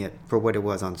taking it for what it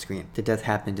was on screen, the death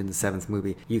happened in the 7th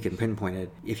movie, you can pinpoint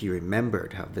it if you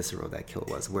remembered how visceral that kill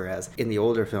was. Whereas in the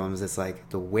older films, it's like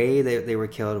the way they were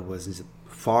killed was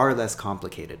far less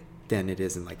complicated than it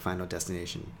is in like Final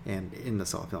Destination and in the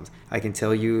Saw films. I can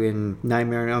tell you in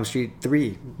Nightmare on Elm Street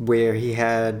 3, where he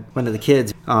had one of the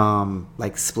kids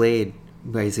like splayed,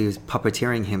 where he was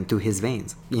puppeteering him through his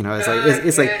veins.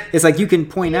 It's like you can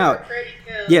point out,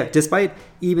 despite,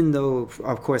 even though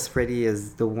of course Freddy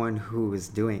is the one who is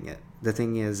doing it, the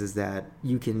thing is that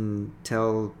you can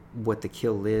tell what the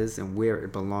kill is and where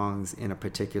it belongs in a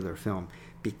particular film,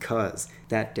 because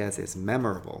that death is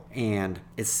memorable and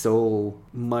it's so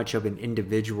much of an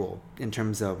individual in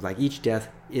terms of like each death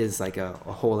is like a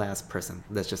whole ass person.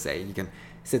 Let's just say you can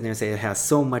sit there and say it has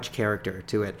so much character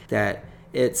to it that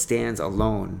it stands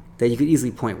alone, that you could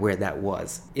easily point where that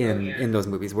was in those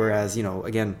movies. Whereas,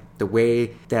 again, the way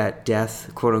that death,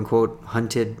 quote unquote,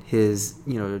 hunted his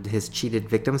cheated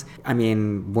victims. I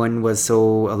mean, one was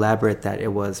so elaborate that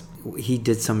he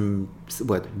did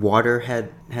water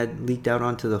had leaked out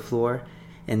onto the floor,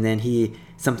 and then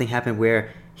something happened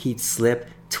where he'd slip,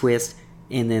 twist,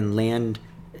 and then land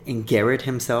and Garrett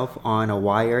himself on a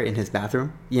wire in his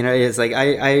bathroom. It's like,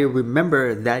 I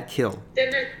remember that kill.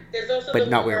 There's also but the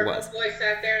not one where it where was. a boy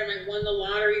sat there and like won the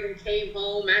lottery, then came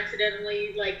home,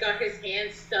 accidentally like got his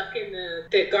hand stuck in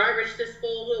the garbage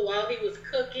disposal while he was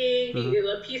cooking.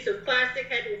 A piece of plastic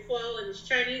had to fall in his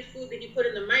Chinese food that he put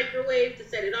in the microwave to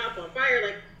set it off on fire.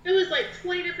 Like, there was like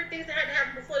 20 different things that had to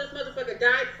happen before this motherfucker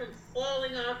died from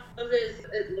falling off of his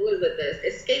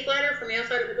escape ladder from the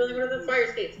outside of the building. What are the fire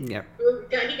escapes? Yeah.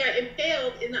 He got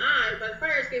impaled in the eye by the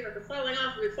fire escape after falling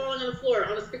off of it, falling on the floor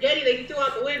on the spaghetti that he threw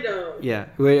out the window. Yeah.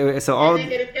 So all. And then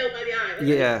get impaled by the eye. Like,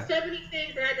 yeah. 70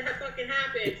 things that had to have fucking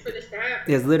happened for this to happen.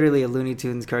 There's literally a Looney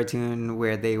Tunes cartoon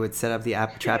where they would set up the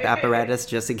trap apparatus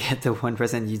just to get the one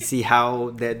person. You'd see how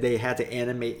that they had to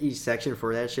animate each section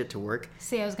for that shit to work.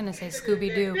 See, I was gonna say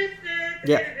Scooby-Doo.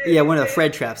 Yeah, one of the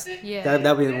Fred traps. Yeah.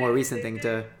 That would be the more recent thing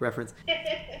to reference.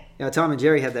 Tom and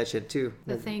Jerry had that shit too.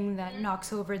 The thing that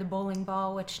knocks over the bowling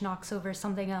ball, which knocks over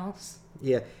something else.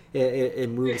 Yeah, it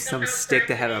moves some stick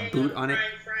that had a boot on it.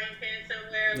 Frying pan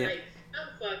somewhere. Yeah. Like, how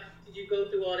the fuck did you go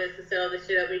through all this to set all this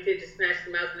shit up? We could just smash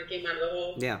the mouse when it came out of the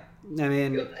hole. Yeah,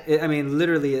 I mean,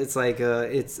 literally, it's like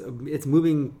it's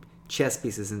moving chess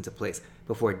pieces into place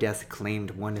before Death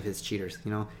claimed one of his cheaters.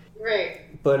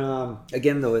 Right. But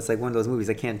again, though, it's like one of those movies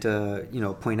I can't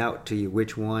point out to you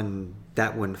which one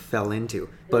that one fell into.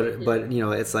 But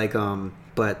it's like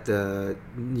but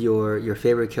your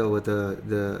favorite kill with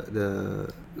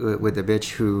the bitch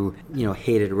who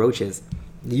hated roaches,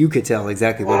 you could tell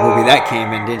exactly what movie that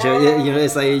came in, didn't you?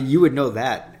 It's like you would know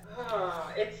that.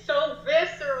 Oh, it's so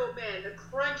visceral, man. The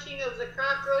crunching of the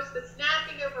cockroach, the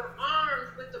snapping of her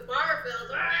arms with the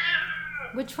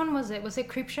barbells. Which one was it? Was it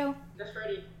Creepshow? That's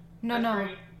Freddy. No.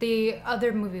 The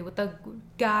other movie with the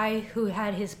guy who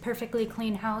had his perfectly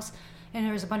clean house and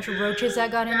there was a bunch of roaches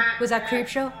that got in. Was that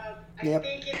Creepshow? Yep. I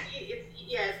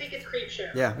think it's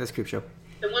Creepshow. Yeah, that's Creepshow.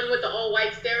 The one with the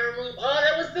all-white staring room. Oh,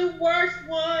 that was the worst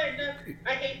one.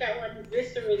 I hate that one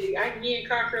viscerally. Me and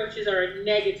cockroaches are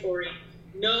negatory.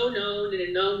 No.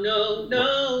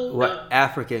 What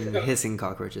African hissing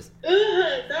cockroaches?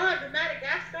 The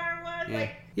Madagascar one.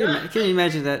 Yeah. Can you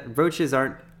imagine that roaches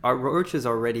aren't our roaches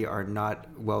already are not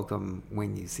welcome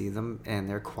when you see them, and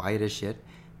they're quiet as shit.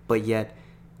 But yet,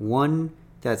 one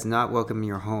that's not welcome in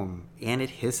your home, and it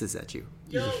hisses at you.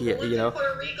 Yo, You the ones know? in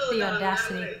Puerto Rico, The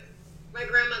audacity. My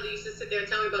grandmother used to sit there and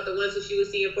tell me about the ones that she would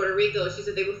see in Puerto Rico. She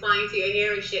said they would fly into your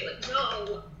hair and shit. Like,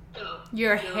 no.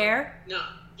 Your hair? No.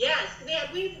 Yes, they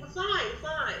had wings that would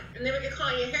fly. And they would get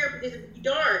caught in your hair because it would be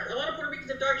dark. A lot of Puerto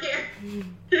Ricans have dark hair.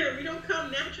 We don't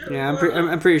come naturally. Yeah,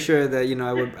 I'm pretty sure that, you know,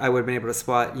 I would have been able to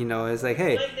spot, you know, it's like,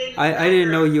 hey, I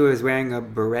didn't know you was wearing a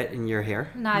barrette in your hair.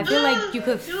 No, I feel like you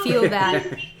could feel that.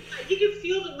 You can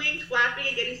feel the wings flapping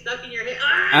and getting stuck in your hair.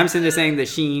 I'm simply saying the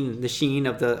sheen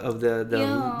of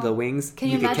the wings. Can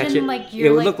you could imagine, catch it. like, It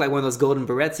would look like one of those golden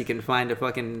barrettes you can find at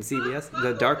fucking CVS,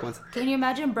 the dark ones. Can you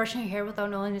imagine brushing your hair without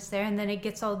knowing it's there, and then it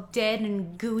gets all dead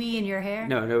and gooey in your hair?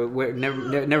 No,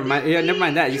 never mind. Yeah, never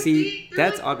mind that. You see,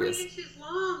 that's obvious. 3 inches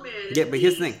long, man. Yeah, but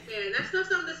here's the thing. Man, that's not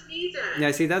something to sneeze at.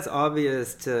 Yeah, see, that's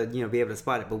obvious to, you know, be able to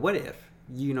spot it. But what if,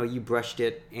 you know, you brushed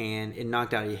it and it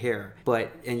knocked out your hair,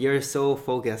 and you're so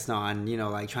focused on, you know,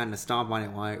 like trying to stomp on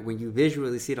it when you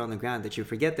visually see it on the ground that you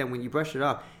forget that when you brush it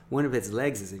off, one of its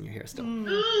legs is in your hair still.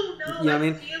 No, You know what I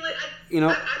mean? feel it.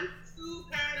 I'm too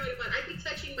paranoid about it. I'd be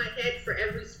touching my head for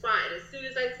every spot. And as soon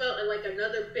as I felt like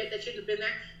another bit that shouldn't have been there,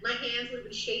 my hands would have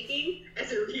been shaking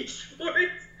as I reached for it.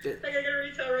 Like I can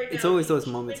already tell right now. It's always those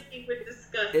moments. With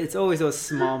disgust. It's always those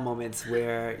small moments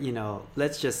where, you know,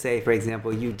 let's just say, for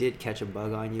example, you did catch a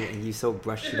bug on you and you so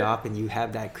brushed it off and you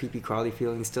have that creepy crawly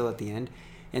feeling still at the end.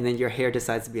 And then your hair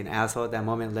decides to be an asshole at that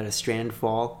moment and let a strand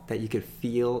fall that you could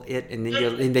feel it, and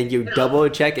then you double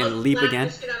check and leap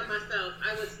again. I would slap the shit out of myself.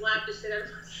 I would slap the shit out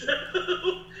of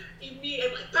myself.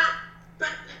 Immediately, like, bah.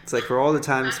 It's like for all the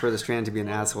times for the strand to be an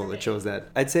asshole, it shows that.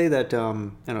 I'd say that, I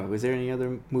don't know, was there any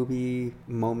other movie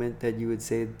moment that you would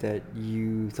say that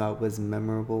you thought was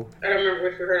memorable? I don't remember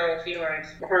if we heard all the felines,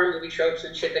 horror movie tropes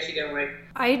and shit that she didn't like.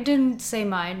 I didn't say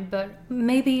mine, but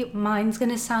maybe mine's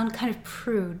gonna sound kind of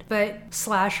prude, but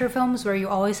slasher films where you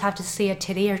always have to see a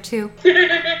titty or two.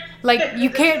 Like, you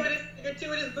can't...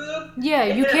 Gratuitous boob? Yeah,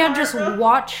 you can't just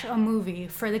watch a movie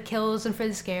for the kills and for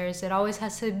the scares. It always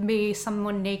has to be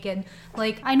someone naked.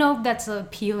 Like, I know that's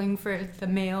appealing for the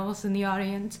males in the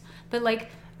audience, but like,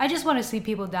 I just want to see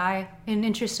people die in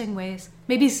interesting ways.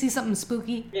 Maybe see something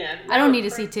spooky. Yeah. I don't need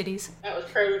to see titties. That was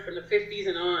probably from the 50s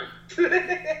and on.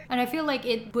 And I feel like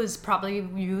it was probably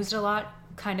used a lot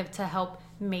kind of to help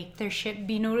make their shit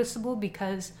be noticeable,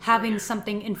 because having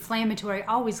something inflammatory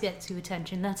always gets you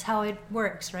attention. That's how it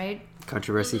works, right?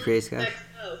 Controversy creates guys.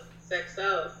 Sex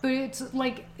sells. But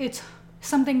it's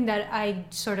something that I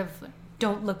sort of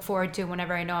don't look forward to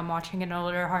whenever I know I'm watching an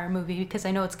older horror movie, because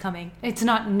I know it's coming. It's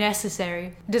not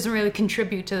necessary. It doesn't really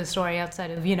contribute to the story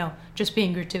outside of, you know, just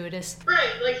being gratuitous.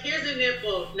 Right, like, here's a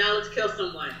nipple, now let's kill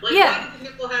someone. Like, Yeah. why does the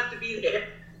nipple have to be there?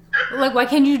 Like, why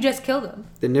can't you just kill them?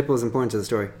 The nipple is important to the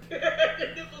story. The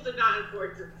nipples are not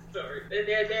important to the story.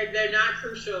 They're not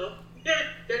crucial.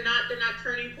 They're not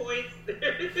turning points.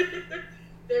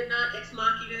 They're not ex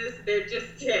machinas. They're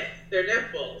just tits. They're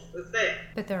nipples. That's it.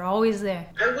 But they're always there.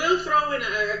 I will throw in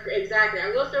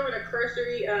a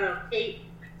cursory hate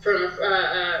from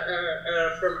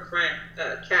a friend,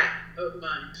 Cat of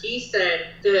mine. He said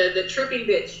the tripping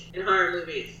bitch in horror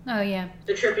movies. Oh, yeah.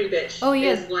 The tripping bitch. Oh,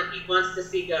 yeah. Is what he wants to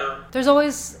see go. There's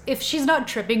always, if she's not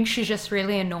tripping, she's just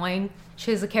really annoying.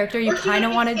 She's a character you kind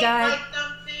of want to die. Like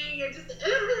something, you're just,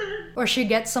 or she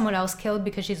gets someone else killed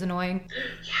because she's annoying.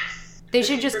 Yes. They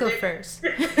should just go first.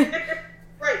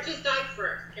 Right, just die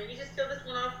first. Can we just kill this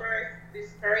one off first?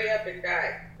 Just hurry up and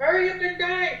die. Hurry up and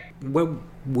die. What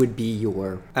would be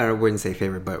your, I wouldn't say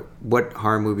favorite, but what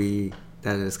horror movie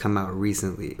that has come out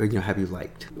recently, or, you know, have you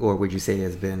liked? Or would you say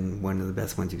has been one of the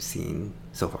best ones you've seen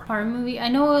so far? Horror movie? I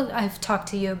know I've talked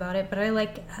to you about it, but I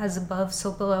like As Above,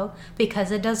 So Below,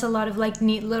 because it does a lot of like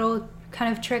neat little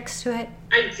kind of tricks to it.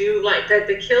 I do like that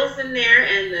the kills in there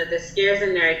and the scares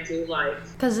in there. I do like,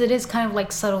 because it is kind of like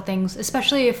subtle things,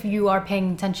 especially if you are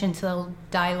paying attention to the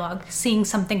dialogue, seeing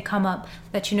something come up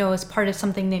that you know is part of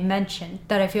something they mentioned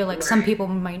that I feel like some people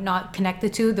might not connect the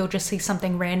two. They'll just see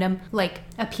something random like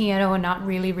a piano and not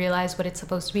really realize what it's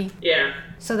supposed to be. Yeah.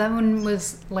 So that one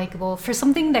was likable for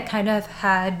something that kind of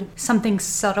had something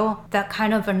subtle that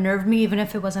kind of unnerved me, even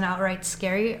if it wasn't outright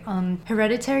scary.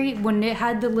 Hereditary, when it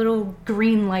had the little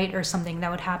green light or something that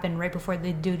would happen right before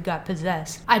the dude got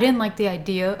possessed. I didn't like the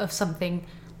idea of something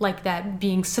like that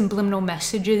being subliminal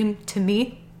messaging to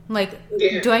me. Like,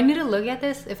 do I need to look at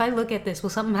this? If I look at this, will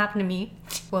something happen to me?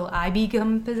 Will I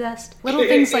become possessed? Little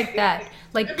things like that.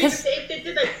 Like, I mean, because if they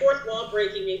did like fourth wall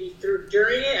breaking maybe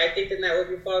during it, I think then that would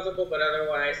be plausible. But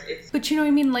otherwise, it's. But you know what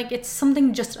I mean? Like, it's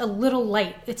something just a little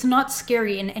light. It's not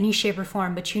scary in any shape or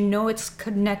form, but you know it's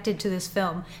connected to this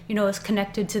film. You know it's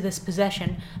connected to this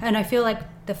possession. And I feel like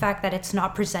the fact that it's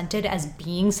not presented as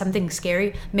being something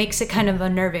scary makes it kind of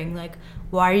unnerving. Like,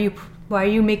 why are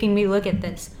you making me look at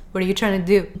this? What are you trying to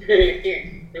do?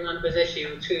 They want to possess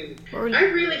you too. I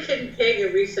really couldn't pick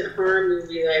a recent horror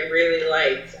movie that I really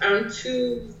liked. I'm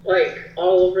too like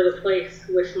all over the place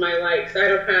with my likes. I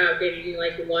don't have any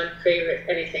like one favorite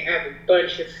anything. I have a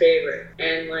bunch of favorites,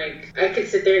 and like I could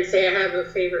sit there and say I have a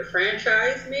favorite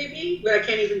franchise maybe, but I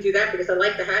can't even do that because I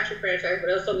like the Hatchet franchise, but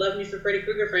I also love me some Freddy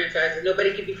Krueger franchise, and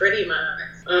nobody can be Freddy in my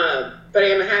eyes. But I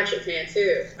am a Hatchet fan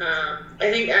too.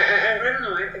 I think I don't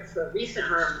know. It's a recent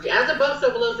horror movie. As Above,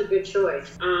 So Below is a good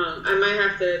choice. I might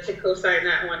have to co-sign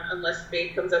that one unless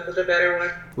Spade comes up with a better one.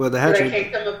 Well, the Hatchet. I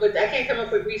can't come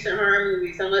up with recent horror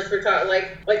movies unless we're talking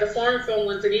like the foreign film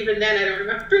ones, and even then I don't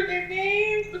remember their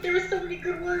names. But there were so many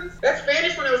good ones. That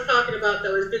Spanish one I was talking about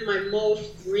though has been my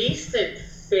most recent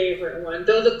favorite one.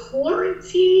 Though the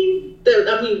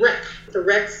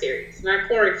Rec series, not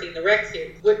Quarantine, the Rec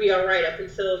series would be all right up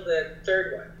until the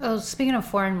third one. Oh, speaking of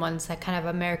foreign ones, that kind of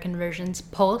American versions,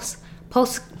 Pulse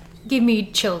gave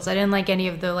me chills. I didn't like any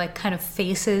of the like kind of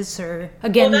faces or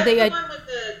again that's the one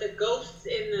with the ghosts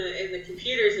in the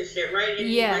computers and shit, right? And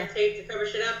yeah, like tape to cover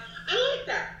shit up. I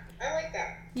like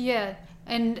that. Yeah.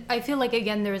 And I feel like,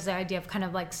 again, there is the idea of kind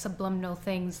of like subliminal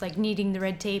things, like needing the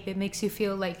red tape. It makes you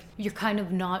feel like you're kind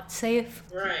of not safe.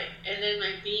 Right. And then,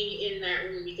 like, being in that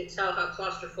room, you could tell how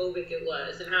claustrophobic it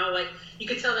was. And how, like, you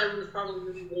could tell that room was probably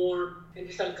really warm and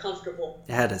just uncomfortable.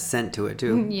 It had a scent to it,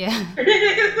 too. Yeah.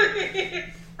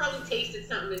 Probably tasted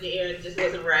something in the air that just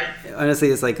wasn't right. Honestly,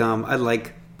 it's like, I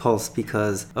like Pulse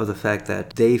because of the fact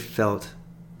that they felt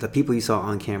the people you saw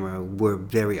on camera were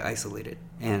very isolated.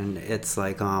 And it's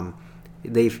like,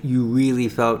 you really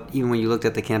felt, even when you looked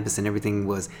at the campus and everything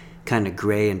was kind of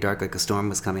gray and dark like a storm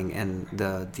was coming, and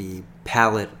the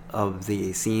palette of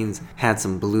the scenes had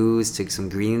some blues to some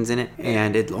greens in it,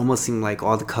 and it almost seemed like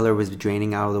all the color was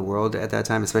draining out of the world at that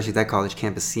time. Especially that college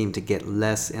campus seemed to get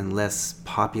less and less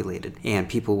populated, and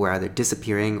people were either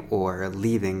disappearing or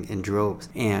leaving in droves.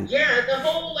 And yeah, the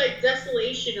whole like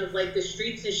desolation of like the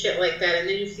streets and shit like that, and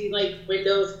then you see like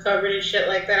windows covered and shit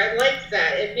like that. I liked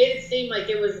that. It made it seem like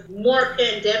it was more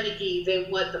pandemic-y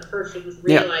than what the person was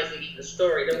realizing in the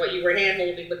story, than what you were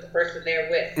hand-holding with the person there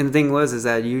with. And the thing is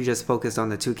that you just focused on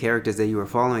the two characters that you were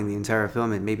following the entire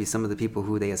film, and maybe some of the people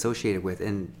who they associated with,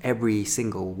 and every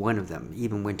single one of them,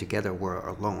 even when together, were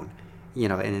alone. You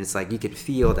know, and it's like you could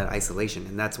feel that isolation,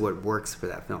 and that's what works for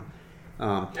that film.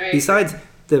 Besides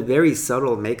the very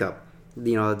subtle makeup,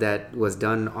 you know, that was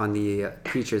done on the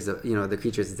creatures, you know, the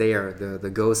creatures there, the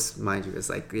ghosts, mind you, it's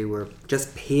like they were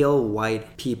just pale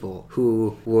white people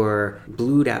who were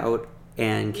blued out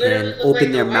and can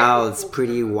open their mouths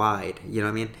pretty wide. You know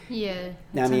what I mean? Yeah.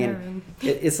 I mean,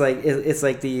 it's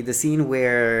like the scene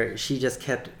where she just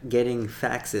kept getting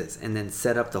faxes and then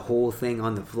set up the whole thing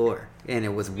on the floor, and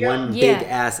it was one big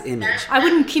ass image. I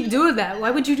wouldn't keep doing that.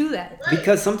 Why would you do that?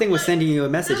 Because something was sending you a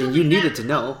message, and you needed to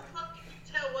know. How can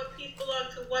you tell what piece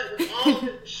belonged to what with all of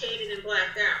it shaded and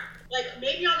blacked out? Like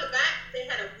maybe on the back they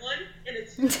had a 1 and a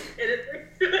 2 and a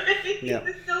 3. Yeah.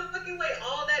 There's no fucking way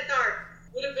all that dark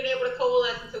would have been able to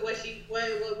coalesce into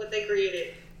what they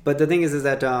created. But the thing is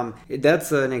that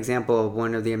that's an example of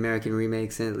one of the American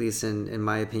remakes, at least in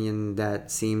my opinion, that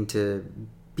seemed to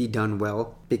be done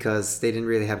well, because they didn't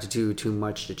really have to do too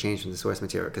much to change from the source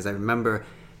material. Because I remember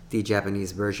the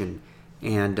Japanese version,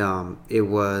 and it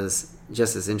was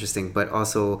just as interesting, but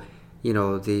also, you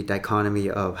know, the dichotomy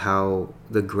of how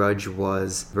The Grudge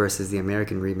was versus the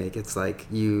American remake. It's like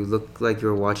you look like you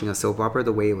were watching a soap opera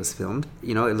the way it was filmed.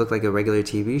 You know, it looked like a regular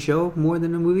TV show more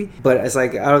than a movie. But it's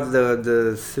like out of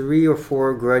the 3 or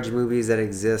 4 Grudge movies that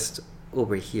exist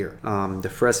over here,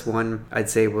 the first one I'd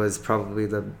say was probably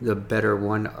the better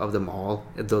one of them all,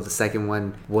 though the second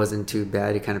one wasn't too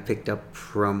bad. It kind of picked up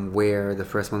from where the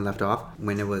first one left off,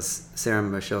 when it was Sarah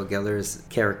Michelle Gellar's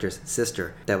character's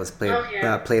sister that was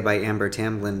played by Amber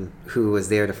Tamblyn, who was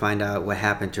there to find out what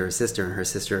happened to her sister, and her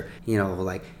sister, you know,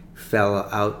 like fell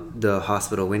out the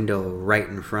hospital window right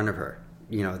in front of her.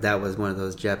 You know, that was one of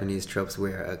those Japanese tropes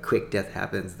where a quick death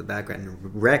happens in the background.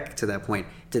 And Wreck, to that point,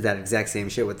 did that exact same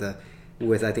shit with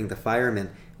I think the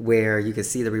firemen, where you could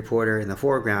see the reporter in the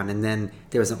foreground, and then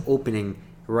there was an opening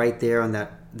right there on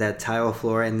that tile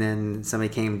floor, and then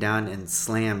somebody came down and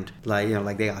slammed, like, you know,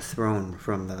 like they got thrown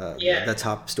from the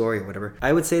top story or whatever.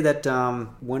 I would say that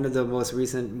one of the most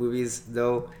recent movies,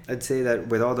 though, I'd say that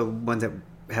with all the ones that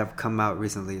have come out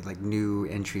recently, like new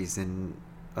entries in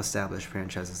established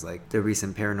franchises, like the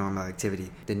recent Paranormal Activity,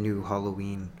 the new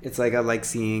Halloween, it's like I like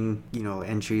seeing, you know,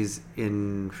 entries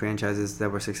in franchises that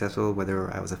were successful,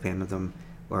 whether I was a fan of them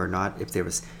or not. If there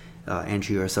was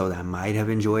entry or so that I might have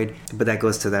enjoyed, but that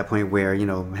goes to that point where, you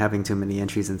know, having too many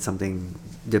entries in something,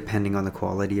 depending on the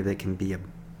quality of it, can be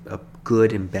a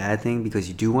good and bad thing, because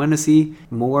you do want to see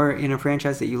more in a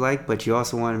franchise that you like, but you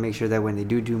also want to make sure that when they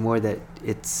do more, that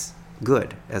it's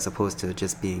good, as opposed to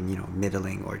just being, you know,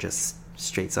 middling or just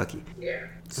straight sucky. Yeah.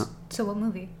 So what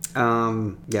movie?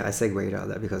 Yeah, I segued out of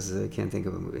that because I can't think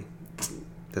of a movie.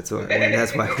 That's why I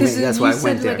went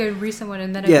said there. Like a recent one,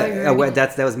 and then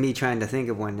that was me trying to think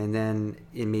of one, and then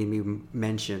it made me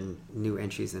mention new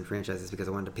entries in franchises because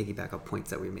I wanted to piggyback up points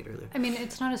that we made earlier. I mean,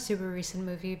 it's not a super recent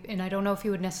movie, and I don't know if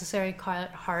you would necessarily call it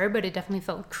horror, but it definitely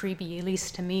felt creepy, at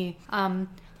least to me.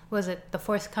 Was it The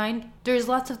Fourth Kind? There's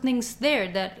lots of things there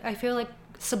that I feel like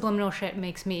subliminal shit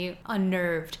makes me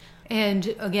unnerved,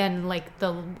 and again, like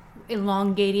the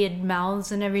elongated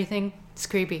mouths and everything. It's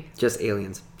creepy. Just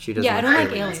aliens. She doesn't. Yeah, I don't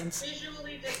like aliens.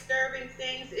 Visually disturbing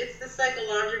things. It's the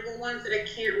psychological ones that I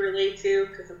can't relate to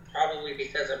because I'm probably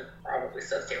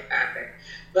sociopathic.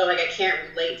 But like I can't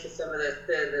relate to some of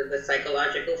the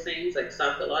psychological things, like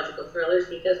psychological thrillers,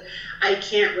 because I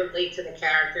can't relate to the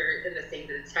character and the thing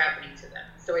that's happening to them.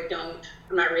 So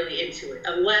I'm not really into it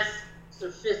unless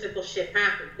some physical shit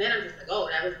happens. Then I'm just like, oh,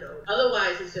 that was dope.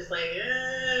 Otherwise, it's just like,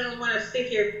 I don't want to sit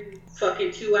here for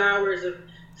fucking 2 hours of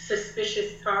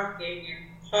suspicious talking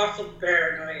and possible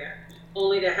paranoia,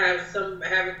 only to have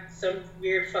some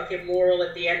weird fucking moral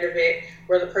at the end of it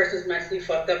where the person's mentally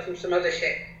fucked up from some other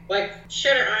shit. Like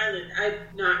Shutter Island, I'm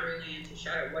not really into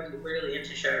Shutter. Wasn't really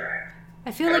into Shutter Island.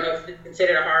 I don't know if it's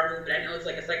considered a horror movie, but I know it's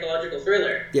like a psychological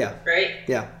thriller. Yeah. Right?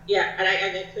 Yeah. Yeah, and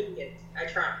I couldn't get it. I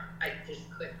tried. I just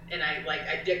couldn't. And I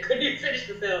couldn't finish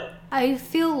the film. I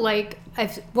feel like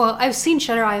I've seen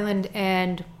Shutter Island,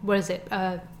 and what is it?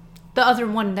 The other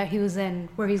one that he was in,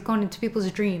 where he's going into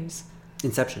people's dreams.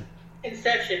 Inception.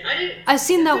 I've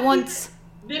seen that once.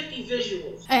 Nifty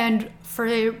visuals. And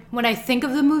when I think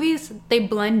of the movies, they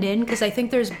blend in, because I think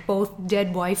there's both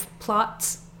dead wife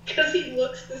plots. Because he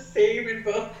looks the same in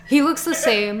both. He looks the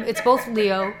same. It's both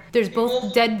Leo. There's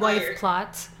both dead wife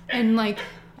plots. And like,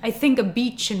 I think a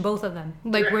beach in both of them.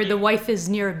 Like where the wife is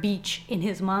near a beach in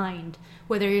his mind.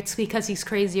 Whether it's because he's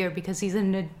crazy or because he's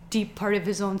in a deep part of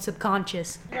his own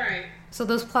subconscious. Right. So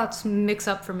those plots mix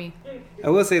up for me. I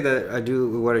will say that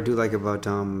what I do like about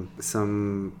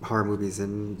some horror movies,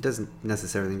 and it doesn't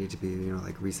necessarily need to be, you know,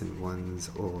 like recent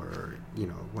ones or, you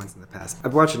know, ones in the past.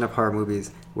 I've watched enough horror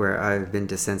movies where I've been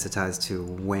desensitized to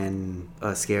when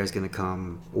a scare is going to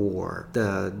come, or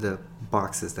the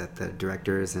boxes that the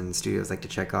directors and studios like to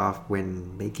check off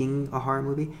when making a horror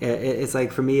movie. It's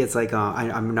like, for me, it's like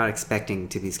I'm not expecting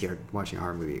to be scared watching a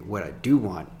horror movie. What I do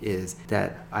want is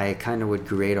that I kind of would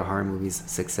grade a horror movie's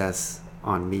success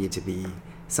on me to be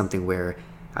something where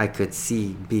I could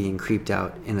see being creeped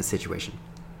out in a situation.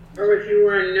 Or if you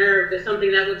were unnerved, or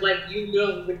something that was like,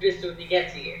 would just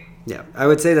get to you. Yeah, I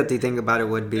would say that the thing about it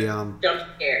would be jump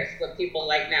scares, what people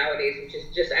like nowadays, which is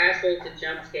just assholes to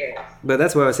jump scares. But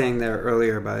that's what I was saying there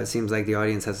earlier about it seems like the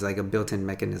audience has like a built-in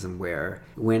mechanism where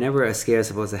whenever a scare is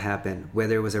supposed to happen,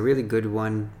 whether it was a really good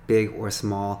one, big or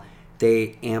small,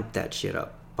 they amp that shit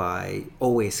up by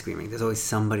always screaming. There's always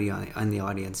somebody on the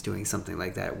audience doing something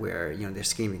like that where, you know, they're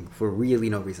screaming for really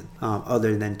no reason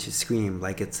other than to scream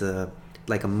like it's a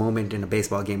moment in a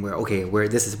baseball game where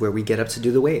this is where we get up to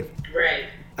do the wave. Right.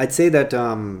 I'd say that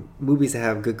movies that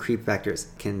have good creep factors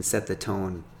can set the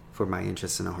tone for my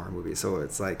interest in a horror movie. So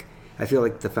it's like, I feel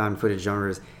like the found footage genre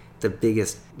is the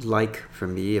biggest for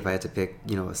me if I had to pick,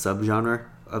 you know, a subgenre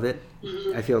of it.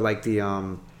 Mm-hmm. I feel like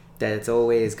that it's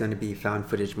always going to be found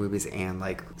footage movies and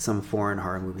like some foreign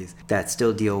horror movies that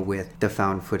still deal with the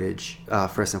found footage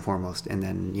first and foremost, and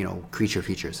then, you know, creature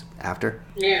features after.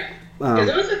 Yeah. Because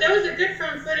there was a good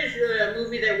found footage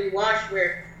movie that we watched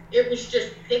where it was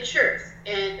just pictures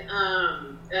and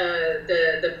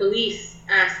the police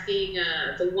asking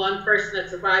the one person that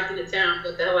survived in the town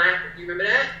what the hell happened. Do you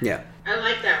remember that? Yeah. I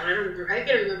like that one. I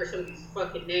can't remember some of these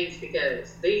fucking names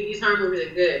because these horror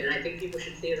movies are good, and I think people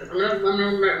should see them. I'm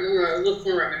gonna look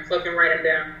for them and fucking write them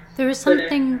down. There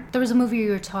was a movie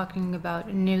you were talking about,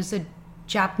 and it was a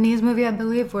Japanese movie, I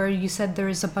believe, where you said there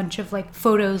was a bunch of like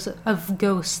photos of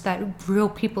ghosts that real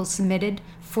people submitted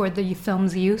for the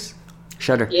film's use.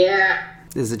 Shudder. Yeah.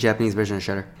 This is the Japanese version of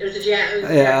Shutter. It was a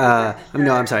Japanese.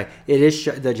 No, I'm sorry. It is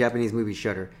the Japanese movie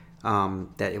Shutter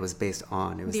that it was based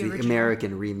on. It was the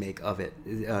American remake of it.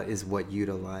 Is what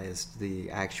utilized the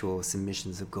actual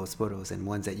submissions of ghost photos and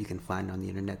ones that you can find on the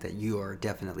internet that you are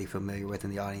definitely familiar with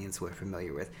and the audience were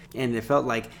familiar with. And it felt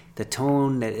like the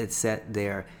tone that it set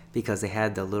there, because they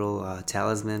had the little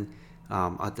talisman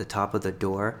at the top of the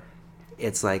door.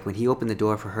 It's like when he opened the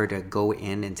door for her to go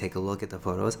in and take a look at the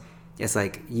photos, it's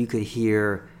like you could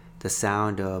hear the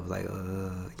sound of like,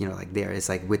 like there. It's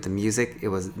like with the music, it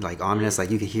was like ominous. Like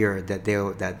you could hear that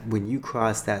that when you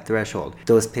cross that threshold,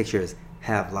 those pictures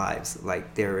have lives.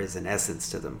 Like there is an essence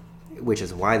to them, which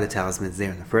is why the talisman's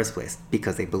there in the first place,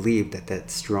 because they believe that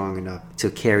that's strong enough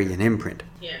to carry an imprint.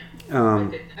 Yeah.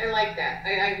 I like that.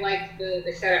 I like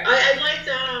the Shutter. I liked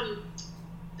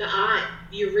the eye,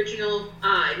 the original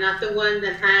eye, not the one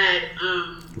that had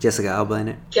Jessica Alba in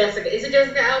it. Jessica, is it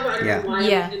Jessica Alba? I don't know why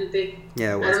I was gonna think.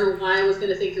 Yeah, it was. I don't know why I was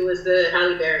gonna think it was the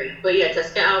Halle Berry, but yeah,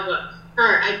 Jessica Alba.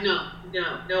 Her,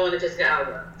 no one of Jessica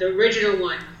Alba. The original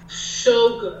one,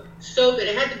 so good, so good.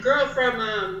 It had the girl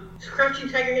from Crouching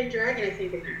Tiger, Hidden Dragon, I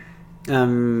think, in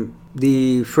there.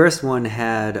 The first one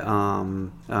had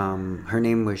her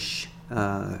name was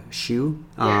Shu,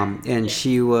 and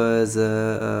she was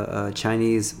a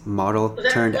Chinese model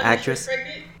turned actress.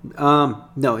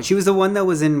 No, she was the one that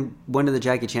was in one of the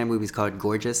Jackie Chan movies called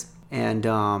Gorgeous, and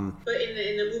But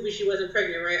in the movie, she wasn't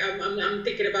pregnant, right? I'm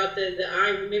thinking about the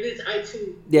I. Maybe it's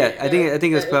I2. Yeah, I think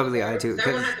it was probably I2.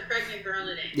 That one had the pregnant girl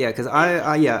in it. Yeah, because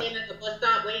Standing at the bus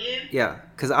stop waiting. Yeah,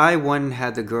 because I1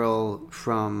 had the girl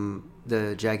from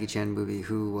the Jackie Chan movie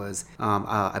who was,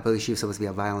 I believe she was supposed to be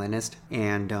a violinist,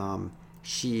 and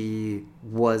she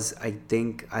was, I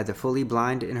think, either fully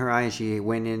blind in her eye, and she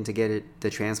went in to get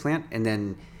the transplant, and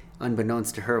then,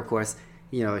 unbeknownst to her, of course,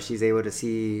 she's able to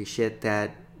see shit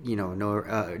that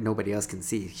nobody else can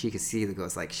see. She could see the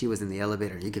ghost. Like she was in the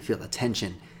elevator, you could feel the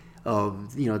tension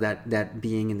of that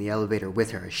being in the elevator with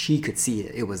her. She could see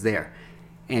it. It was there,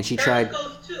 and she tried. That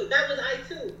was Ghost too. That was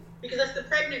I2. Because that's the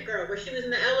pregnant girl, where she was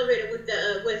in the elevator with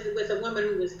with a woman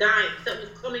who was dying. Something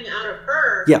was coming out of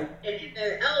her, and in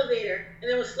the elevator,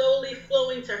 and it was slowly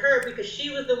flowing to her because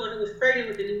she was the one who was pregnant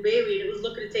with the new baby, and it was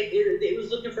looking to take it was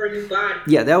looking for a new body.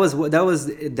 Yeah, that was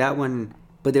that one.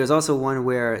 But there was also one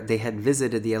where they had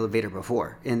visited the elevator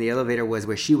before, and the elevator was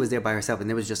where she was there by herself, and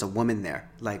there was just a woman there,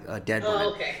 like a dead woman.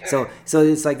 Oh, okay. So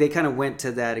it's like they kind of went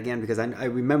to that again, because I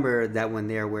remember that one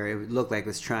there where it looked like it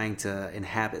was trying to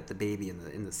inhabit the baby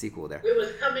in the sequel there. It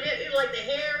was coming in. It was like the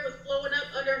hair was flowing up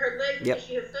under her legs because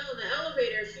she had fell in the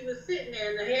elevator. She was sitting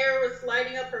there, and the hair was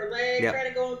sliding up her leg, trying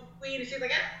to go in between, and she's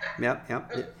like, Yep.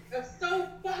 It's so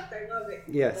fucked. I love it.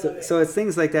 Yeah, so it's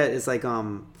things like that. It's like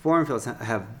foreign films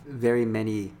have very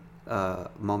many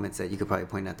moments that you could probably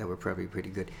point out that were probably pretty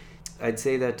good. I'd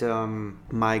say that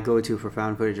my go-to for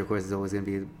found footage, of course, is always going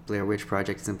to be Blair Witch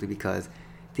Project, simply because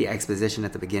the exposition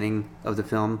at the beginning of the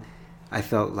film, I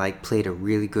felt like played a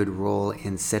really good role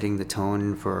in setting the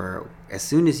tone for as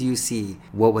soon as you see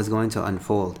what was going to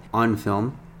unfold on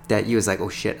film, that you was like, oh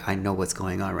shit, I know what's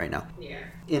going on right now. Yeah.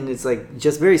 And it's like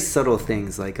just very subtle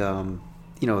things, like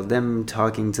them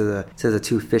talking to the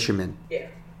two fishermen. Yeah.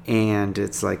 And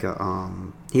it's like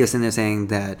he was sitting there saying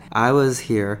that I was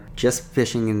here just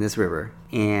fishing in this river,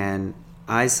 and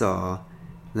I saw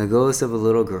the ghost of a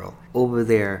little girl over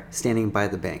there standing by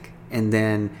the bank. And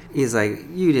then he's like,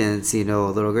 you didn't see no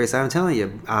little girl. So I'm telling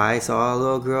you, I saw a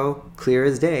little girl clear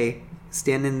as day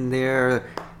standing there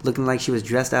looking like she was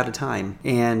dressed out of time.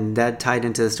 And that tied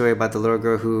into the story about the little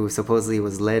girl who supposedly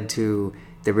was led to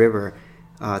the river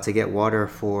to get water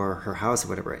for her house or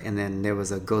whatever, and then there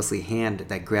was a ghostly hand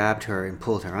that grabbed her and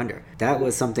pulled her under. That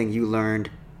was something you learned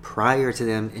prior to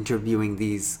them interviewing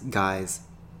these guys,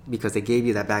 because they gave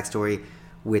you that backstory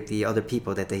with the other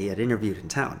people that they had interviewed in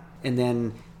town. And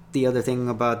then the other thing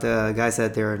about the guys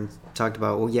that there and talked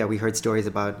about, oh yeah, we heard stories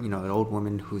about an old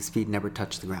woman whose feet never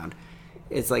touched the ground.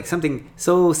 It's like something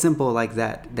so simple like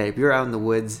that if you're out in the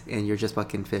woods and you're just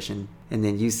fucking fishing, and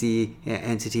then you see an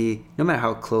entity, no matter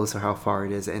how close or how far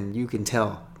it is, and you can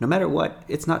tell, no matter what,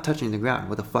 it's not touching the ground.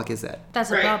 What the fuck is that?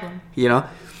 That's a problem.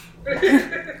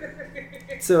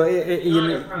 So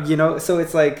so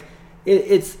it's like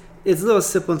it's little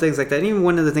simple things like that. And even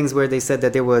one of the things where they said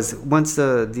that there was, once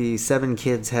the 7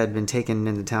 kids had been taken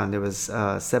into town, there was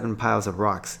 7 piles of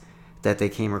rocks that they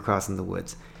came across in the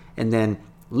woods, and then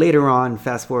later on,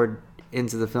 fast forward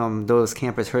into the film, those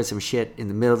campers heard some shit in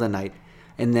the middle of the night,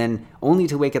 and then only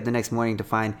to wake up the next morning to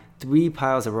find 3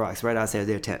 piles of rocks right outside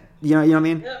their tent. You know what I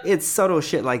mean? Yep. It's subtle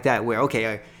shit like that where,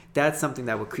 okay, that's something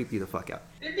that would creep you the fuck out.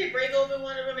 Didn't they break open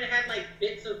one of them and it had like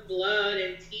bits of blood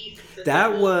and teeth.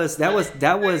 That was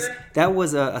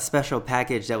a special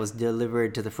package that was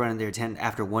delivered to the front of their tent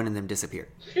after one of them disappeared.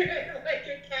 Like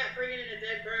a cat bringing in a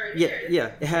dead bird.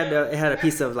 Yeah. It had a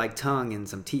piece of like tongue and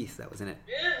some teeth that was in it.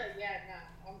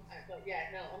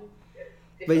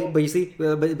 But you see,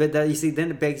 you see,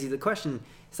 then it begs you the question.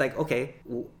 It's like, okay,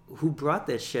 who brought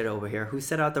this shit over here? Who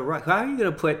set out the rock? How are you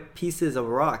gonna put pieces of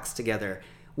rocks together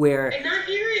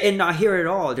and not hear it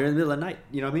all during the middle of the night?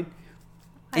 You know what I mean?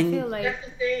 I feel like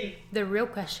the real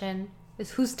question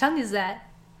is whose tongue is that?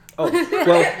 Oh,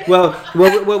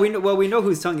 we know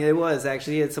whose tongue it was.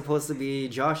 Actually, it's supposed to be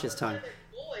Josh's tongue.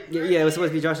 Yeah, it was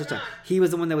supposed to be Josh's tongue. He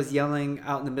was the one that was yelling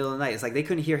out in the middle of the night. It's like they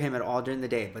couldn't hear him at all during the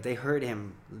day, but they heard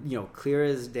him, clear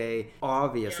as day,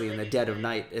 obviously in the dead of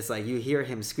night. It's like you hear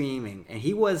him screaming, and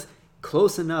he was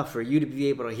close enough for you to be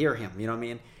able to hear him, you know what I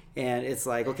mean? And it's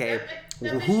like, okay,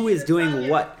 who is doing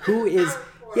what?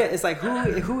 It's like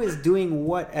who is doing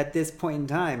what at this point in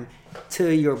time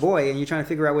to your boy, and you're trying to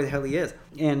figure out where the hell he is.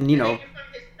 And, his tongue,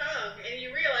 and you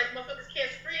realize motherfuckers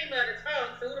can't scream out of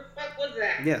tongue, so who the fuck was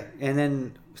that? Yeah, and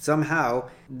then somehow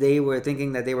they were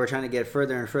thinking that they were trying to get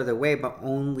further and further away, but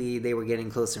only they were getting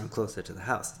closer and closer to the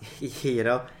house.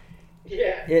 Yeah.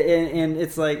 And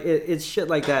it's like it's shit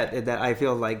like that I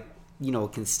feel like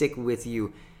can stick with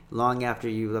you long after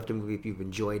you left a movie. If you've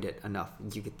enjoyed it enough,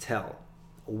 you could tell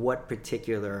what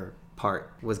particular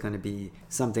part was going to be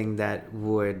something that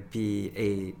would be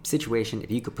a situation,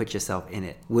 if you could put yourself in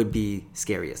it, would be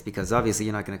scariest, because obviously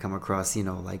you're not going to come across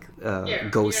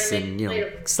ghosts and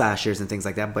slashers and things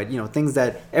like that, but things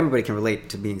that everybody can relate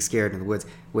to, being scared in the woods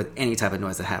with any type of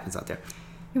noise that happens out there.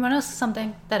 You want to know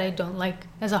something that I don't like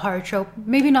as a horror trope?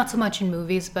 Maybe not so much in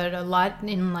movies, but a lot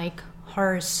in like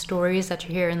horror stories that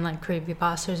you hear in like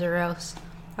creepypastas or else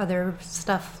other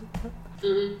stuff.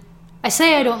 Mm-hmm. I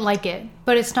say I don't like it,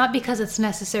 but it's not because it's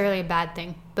necessarily a bad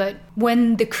thing. But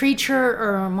when the creature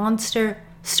or a monster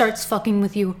starts fucking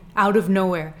with you out of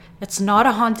nowhere, it's not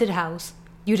a haunted house,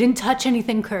 you didn't touch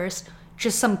anything cursed,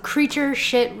 just some creature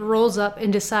shit rolls up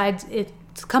and decides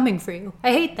it's coming for you.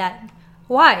 I hate that.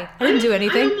 Why? I didn't do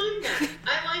anything.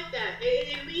 I like that.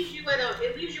 It leaves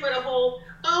you at a whole,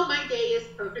 oh, my day is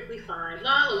perfectly fine.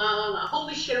 La la la la.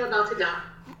 Holy shit, I'm about to die.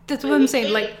 That's what I'm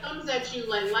saying. Like, it comes at you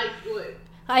like life would.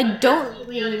 I don't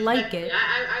like it.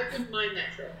 I wouldn't mind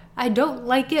that trope. I don't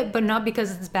like it, but not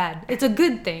because it's bad. It's a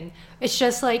good thing. It's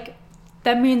just like,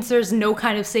 that means there's no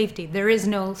kind of safety. There is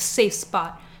no safe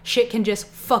spot. Shit can just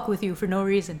fuck with you for no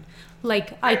reason.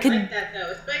 Like, I could... like that,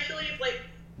 though. Especially if, like,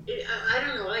 I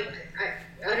don't know, like,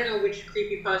 I don't know which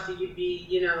creepypasta you'd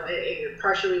be,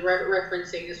 partially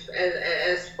referencing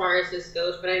as far as this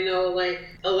goes, but I know,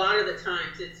 like, a lot of the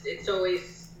times it's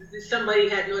always... somebody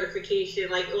had notification,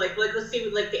 like let's say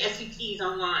with like the SUTs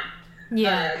online.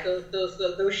 Yeah. Those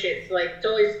shits. Like it's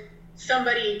always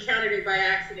somebody encountered it by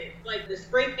accident. Like the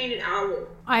spray painted owl.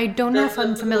 I don't know if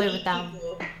I'm familiar with that one.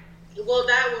 Well,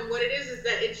 that one, what it is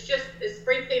that it's just a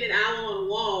spray painted owl on a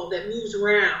wall that moves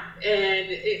around and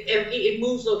it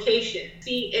moves location.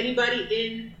 See anybody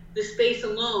in the space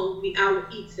alone, the owl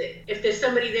eats it. If there's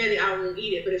somebody there, the owl will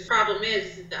eat it. But the problem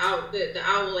is that the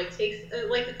owl like takes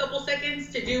like a couple seconds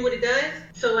to do what it does.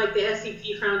 So like the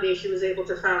SCP Foundation was able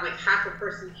to find like half a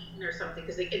person eaten or something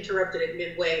because they interrupted it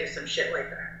midway or some shit like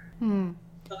that.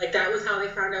 But like that was how they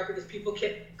found out, because people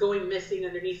kept going missing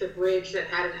underneath a bridge that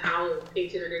had an owl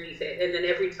painted underneath it. And then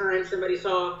every time somebody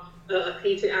saw a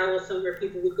painted owl somewhere,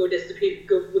 people would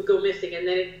go missing, and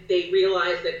then they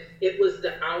realized that it was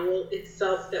the owl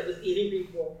itself that was eating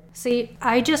people. See,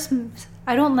 I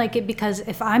don't like it because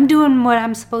if I'm doing what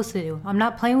I'm supposed to do, I'm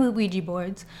not playing with Ouija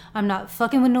boards, I'm not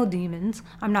fucking with no demons,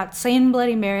 I'm not saying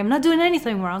Bloody Mary, I'm not doing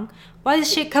anything wrong. Why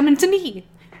is shit coming to me?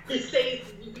 You say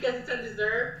because it's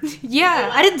undeserved? Yeah,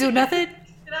 I didn't do nothing.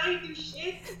 Did I do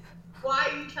shit? Why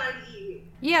are you trying to eat me?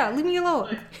 Yeah, leave me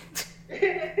alone.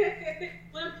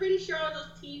 Well, I'm pretty sure all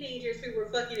those teenagers who were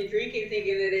fucking and drinking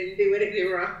thinking they didn't do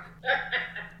anything wrong.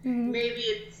 Maybe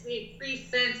it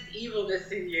pre-sensed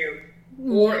evilness in you.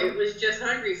 Or it was just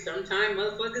hungry. Sometimes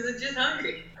motherfuckers are just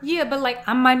hungry. Yeah, but like,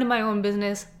 I'm minding my own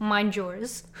business. Mind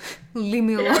yours. Leave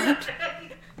me alone.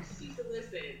 She's a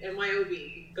listen.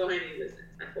 MIOB. Go ahead and listen.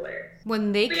 That's hilarious.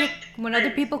 When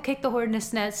other people kick the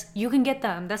hornet's nest, you can get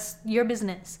them. That's your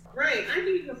business. Right. I don't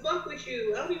even fuck with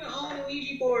you. I don't even own a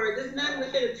Ouija board. There's nothing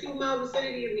within a 2-mile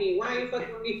vicinity of me. Why are you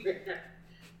fucking with me?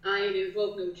 I ain't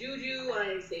invoke no juju.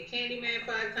 I ain't say Candyman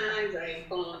 5 times. I ain't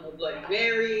calling no Bloody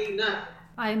Mary. Nothing.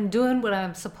 I'm doing what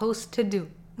I'm supposed to do.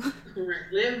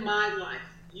 Live my life.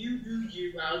 You do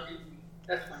you. I'll do me.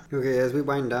 That's fine. Okay, as we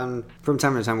wind down, from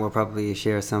time to time, we'll probably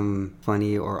share some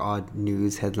funny or odd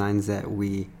news headlines that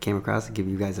we came across to give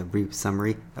you guys a brief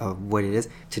summary of what it is.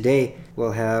 Today,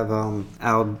 we'll have,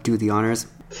 I'll do the honors.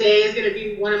 Today is going to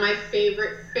be one of my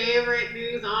favorite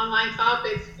news online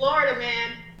topics. Florida,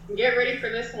 man. Get ready for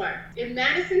this one. In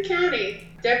Madison County,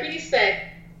 deputies said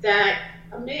that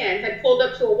a man had pulled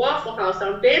up to a Waffle House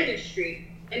on Bandit Street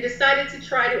and decided to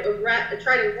try to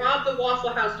rob the Waffle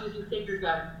House using finger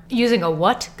gun. Using a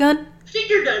what gun?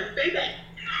 Finger gun, baby.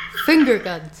 Finger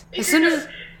guns. As soon as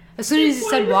you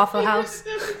said Waffle House.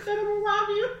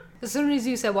 As soon as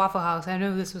you said Waffle House, I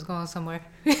knew this was going somewhere.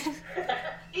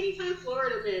 Anytime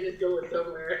Florida man is going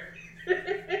somewhere.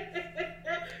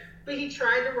 But he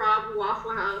tried to rob a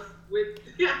Waffle House with,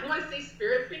 I want to say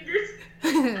spirit fingers.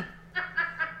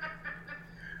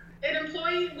 An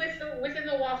employee within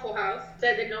the Waffle House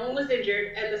said that no one was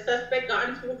injured, and the suspect got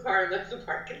into a car and left the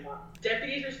parking lot.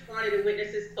 Deputies responded, and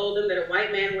witnesses told them that a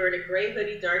white man wearing a gray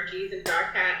hoodie, dark jeans, and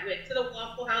dark hat went to the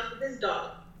Waffle House with his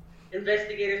dog.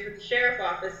 Investigators with the sheriff's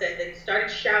office said that he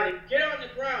started shouting, "Get on the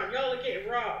ground, y'all are getting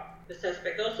robbed." The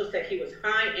suspect also said he was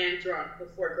high and drunk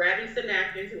before grabbing some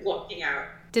napkins and walking out.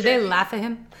 Did they laugh at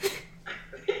him?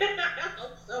 I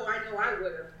hope so. I know I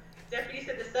would have. Deputy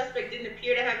said the suspect didn't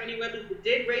appear to have any weapons, but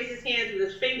did raise his hands with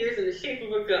his fingers in the shape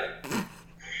of a gun.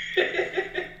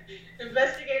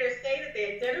 Investigators say that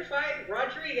they identified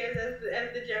Rodriguez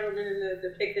as the gentleman in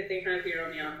the pic that they have here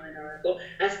on the online article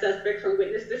as suspect from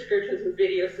witness descriptions and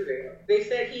video surveillance. They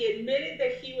said he admitted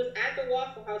that he was at the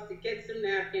Waffle House to get some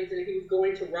napkins and that he was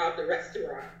going to rob the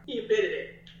restaurant. He admitted it,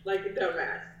 like a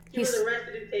dumbass. He was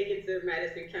arrested and taken to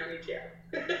Madison County Jail.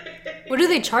 What do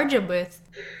they charge him with?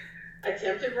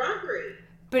 Attempted robbery.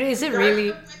 But is it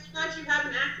really? Whether or not you have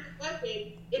an active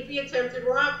weapon, it'd be attempted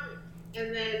robbery.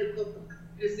 And then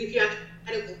if you have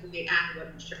a weapon, they add a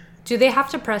weapon charge. Do they have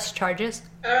to press charges?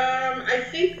 I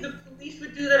think the police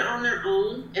would do that on their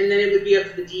own, and then it would be up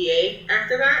to the DA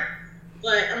after that.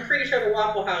 But I'm pretty sure the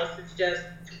Waffle House is just,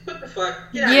 what the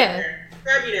fuck? Get out of there.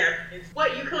 Grab your napkins.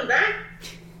 What, you coming back?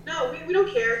 No, we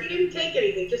don't care. He didn't take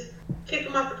anything. Just kick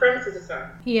him off the premises or something.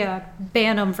 Yeah,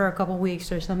 ban him for a couple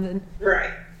weeks or something.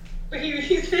 Right. But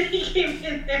he said he came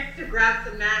in there to grab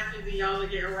some napkins and y'all are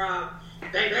getting robbed.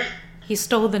 Bang, bang. He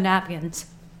stole the napkins.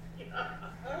 Oh,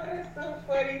 that's so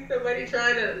funny. Somebody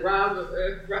trying to rob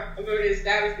an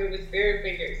establishment with spirit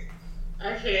fingers.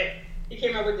 I can't. He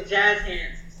came up with the jazz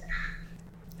hands.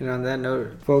 And on that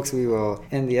note, folks, we will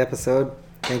end the episode.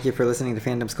 Thank you for listening to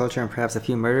Fandom's Culture and Perhaps a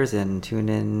Few Murders, and tune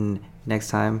in next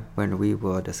time when we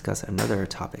will discuss another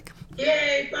topic.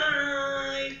 Yay,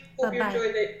 bye! Hope you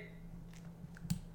enjoyed it.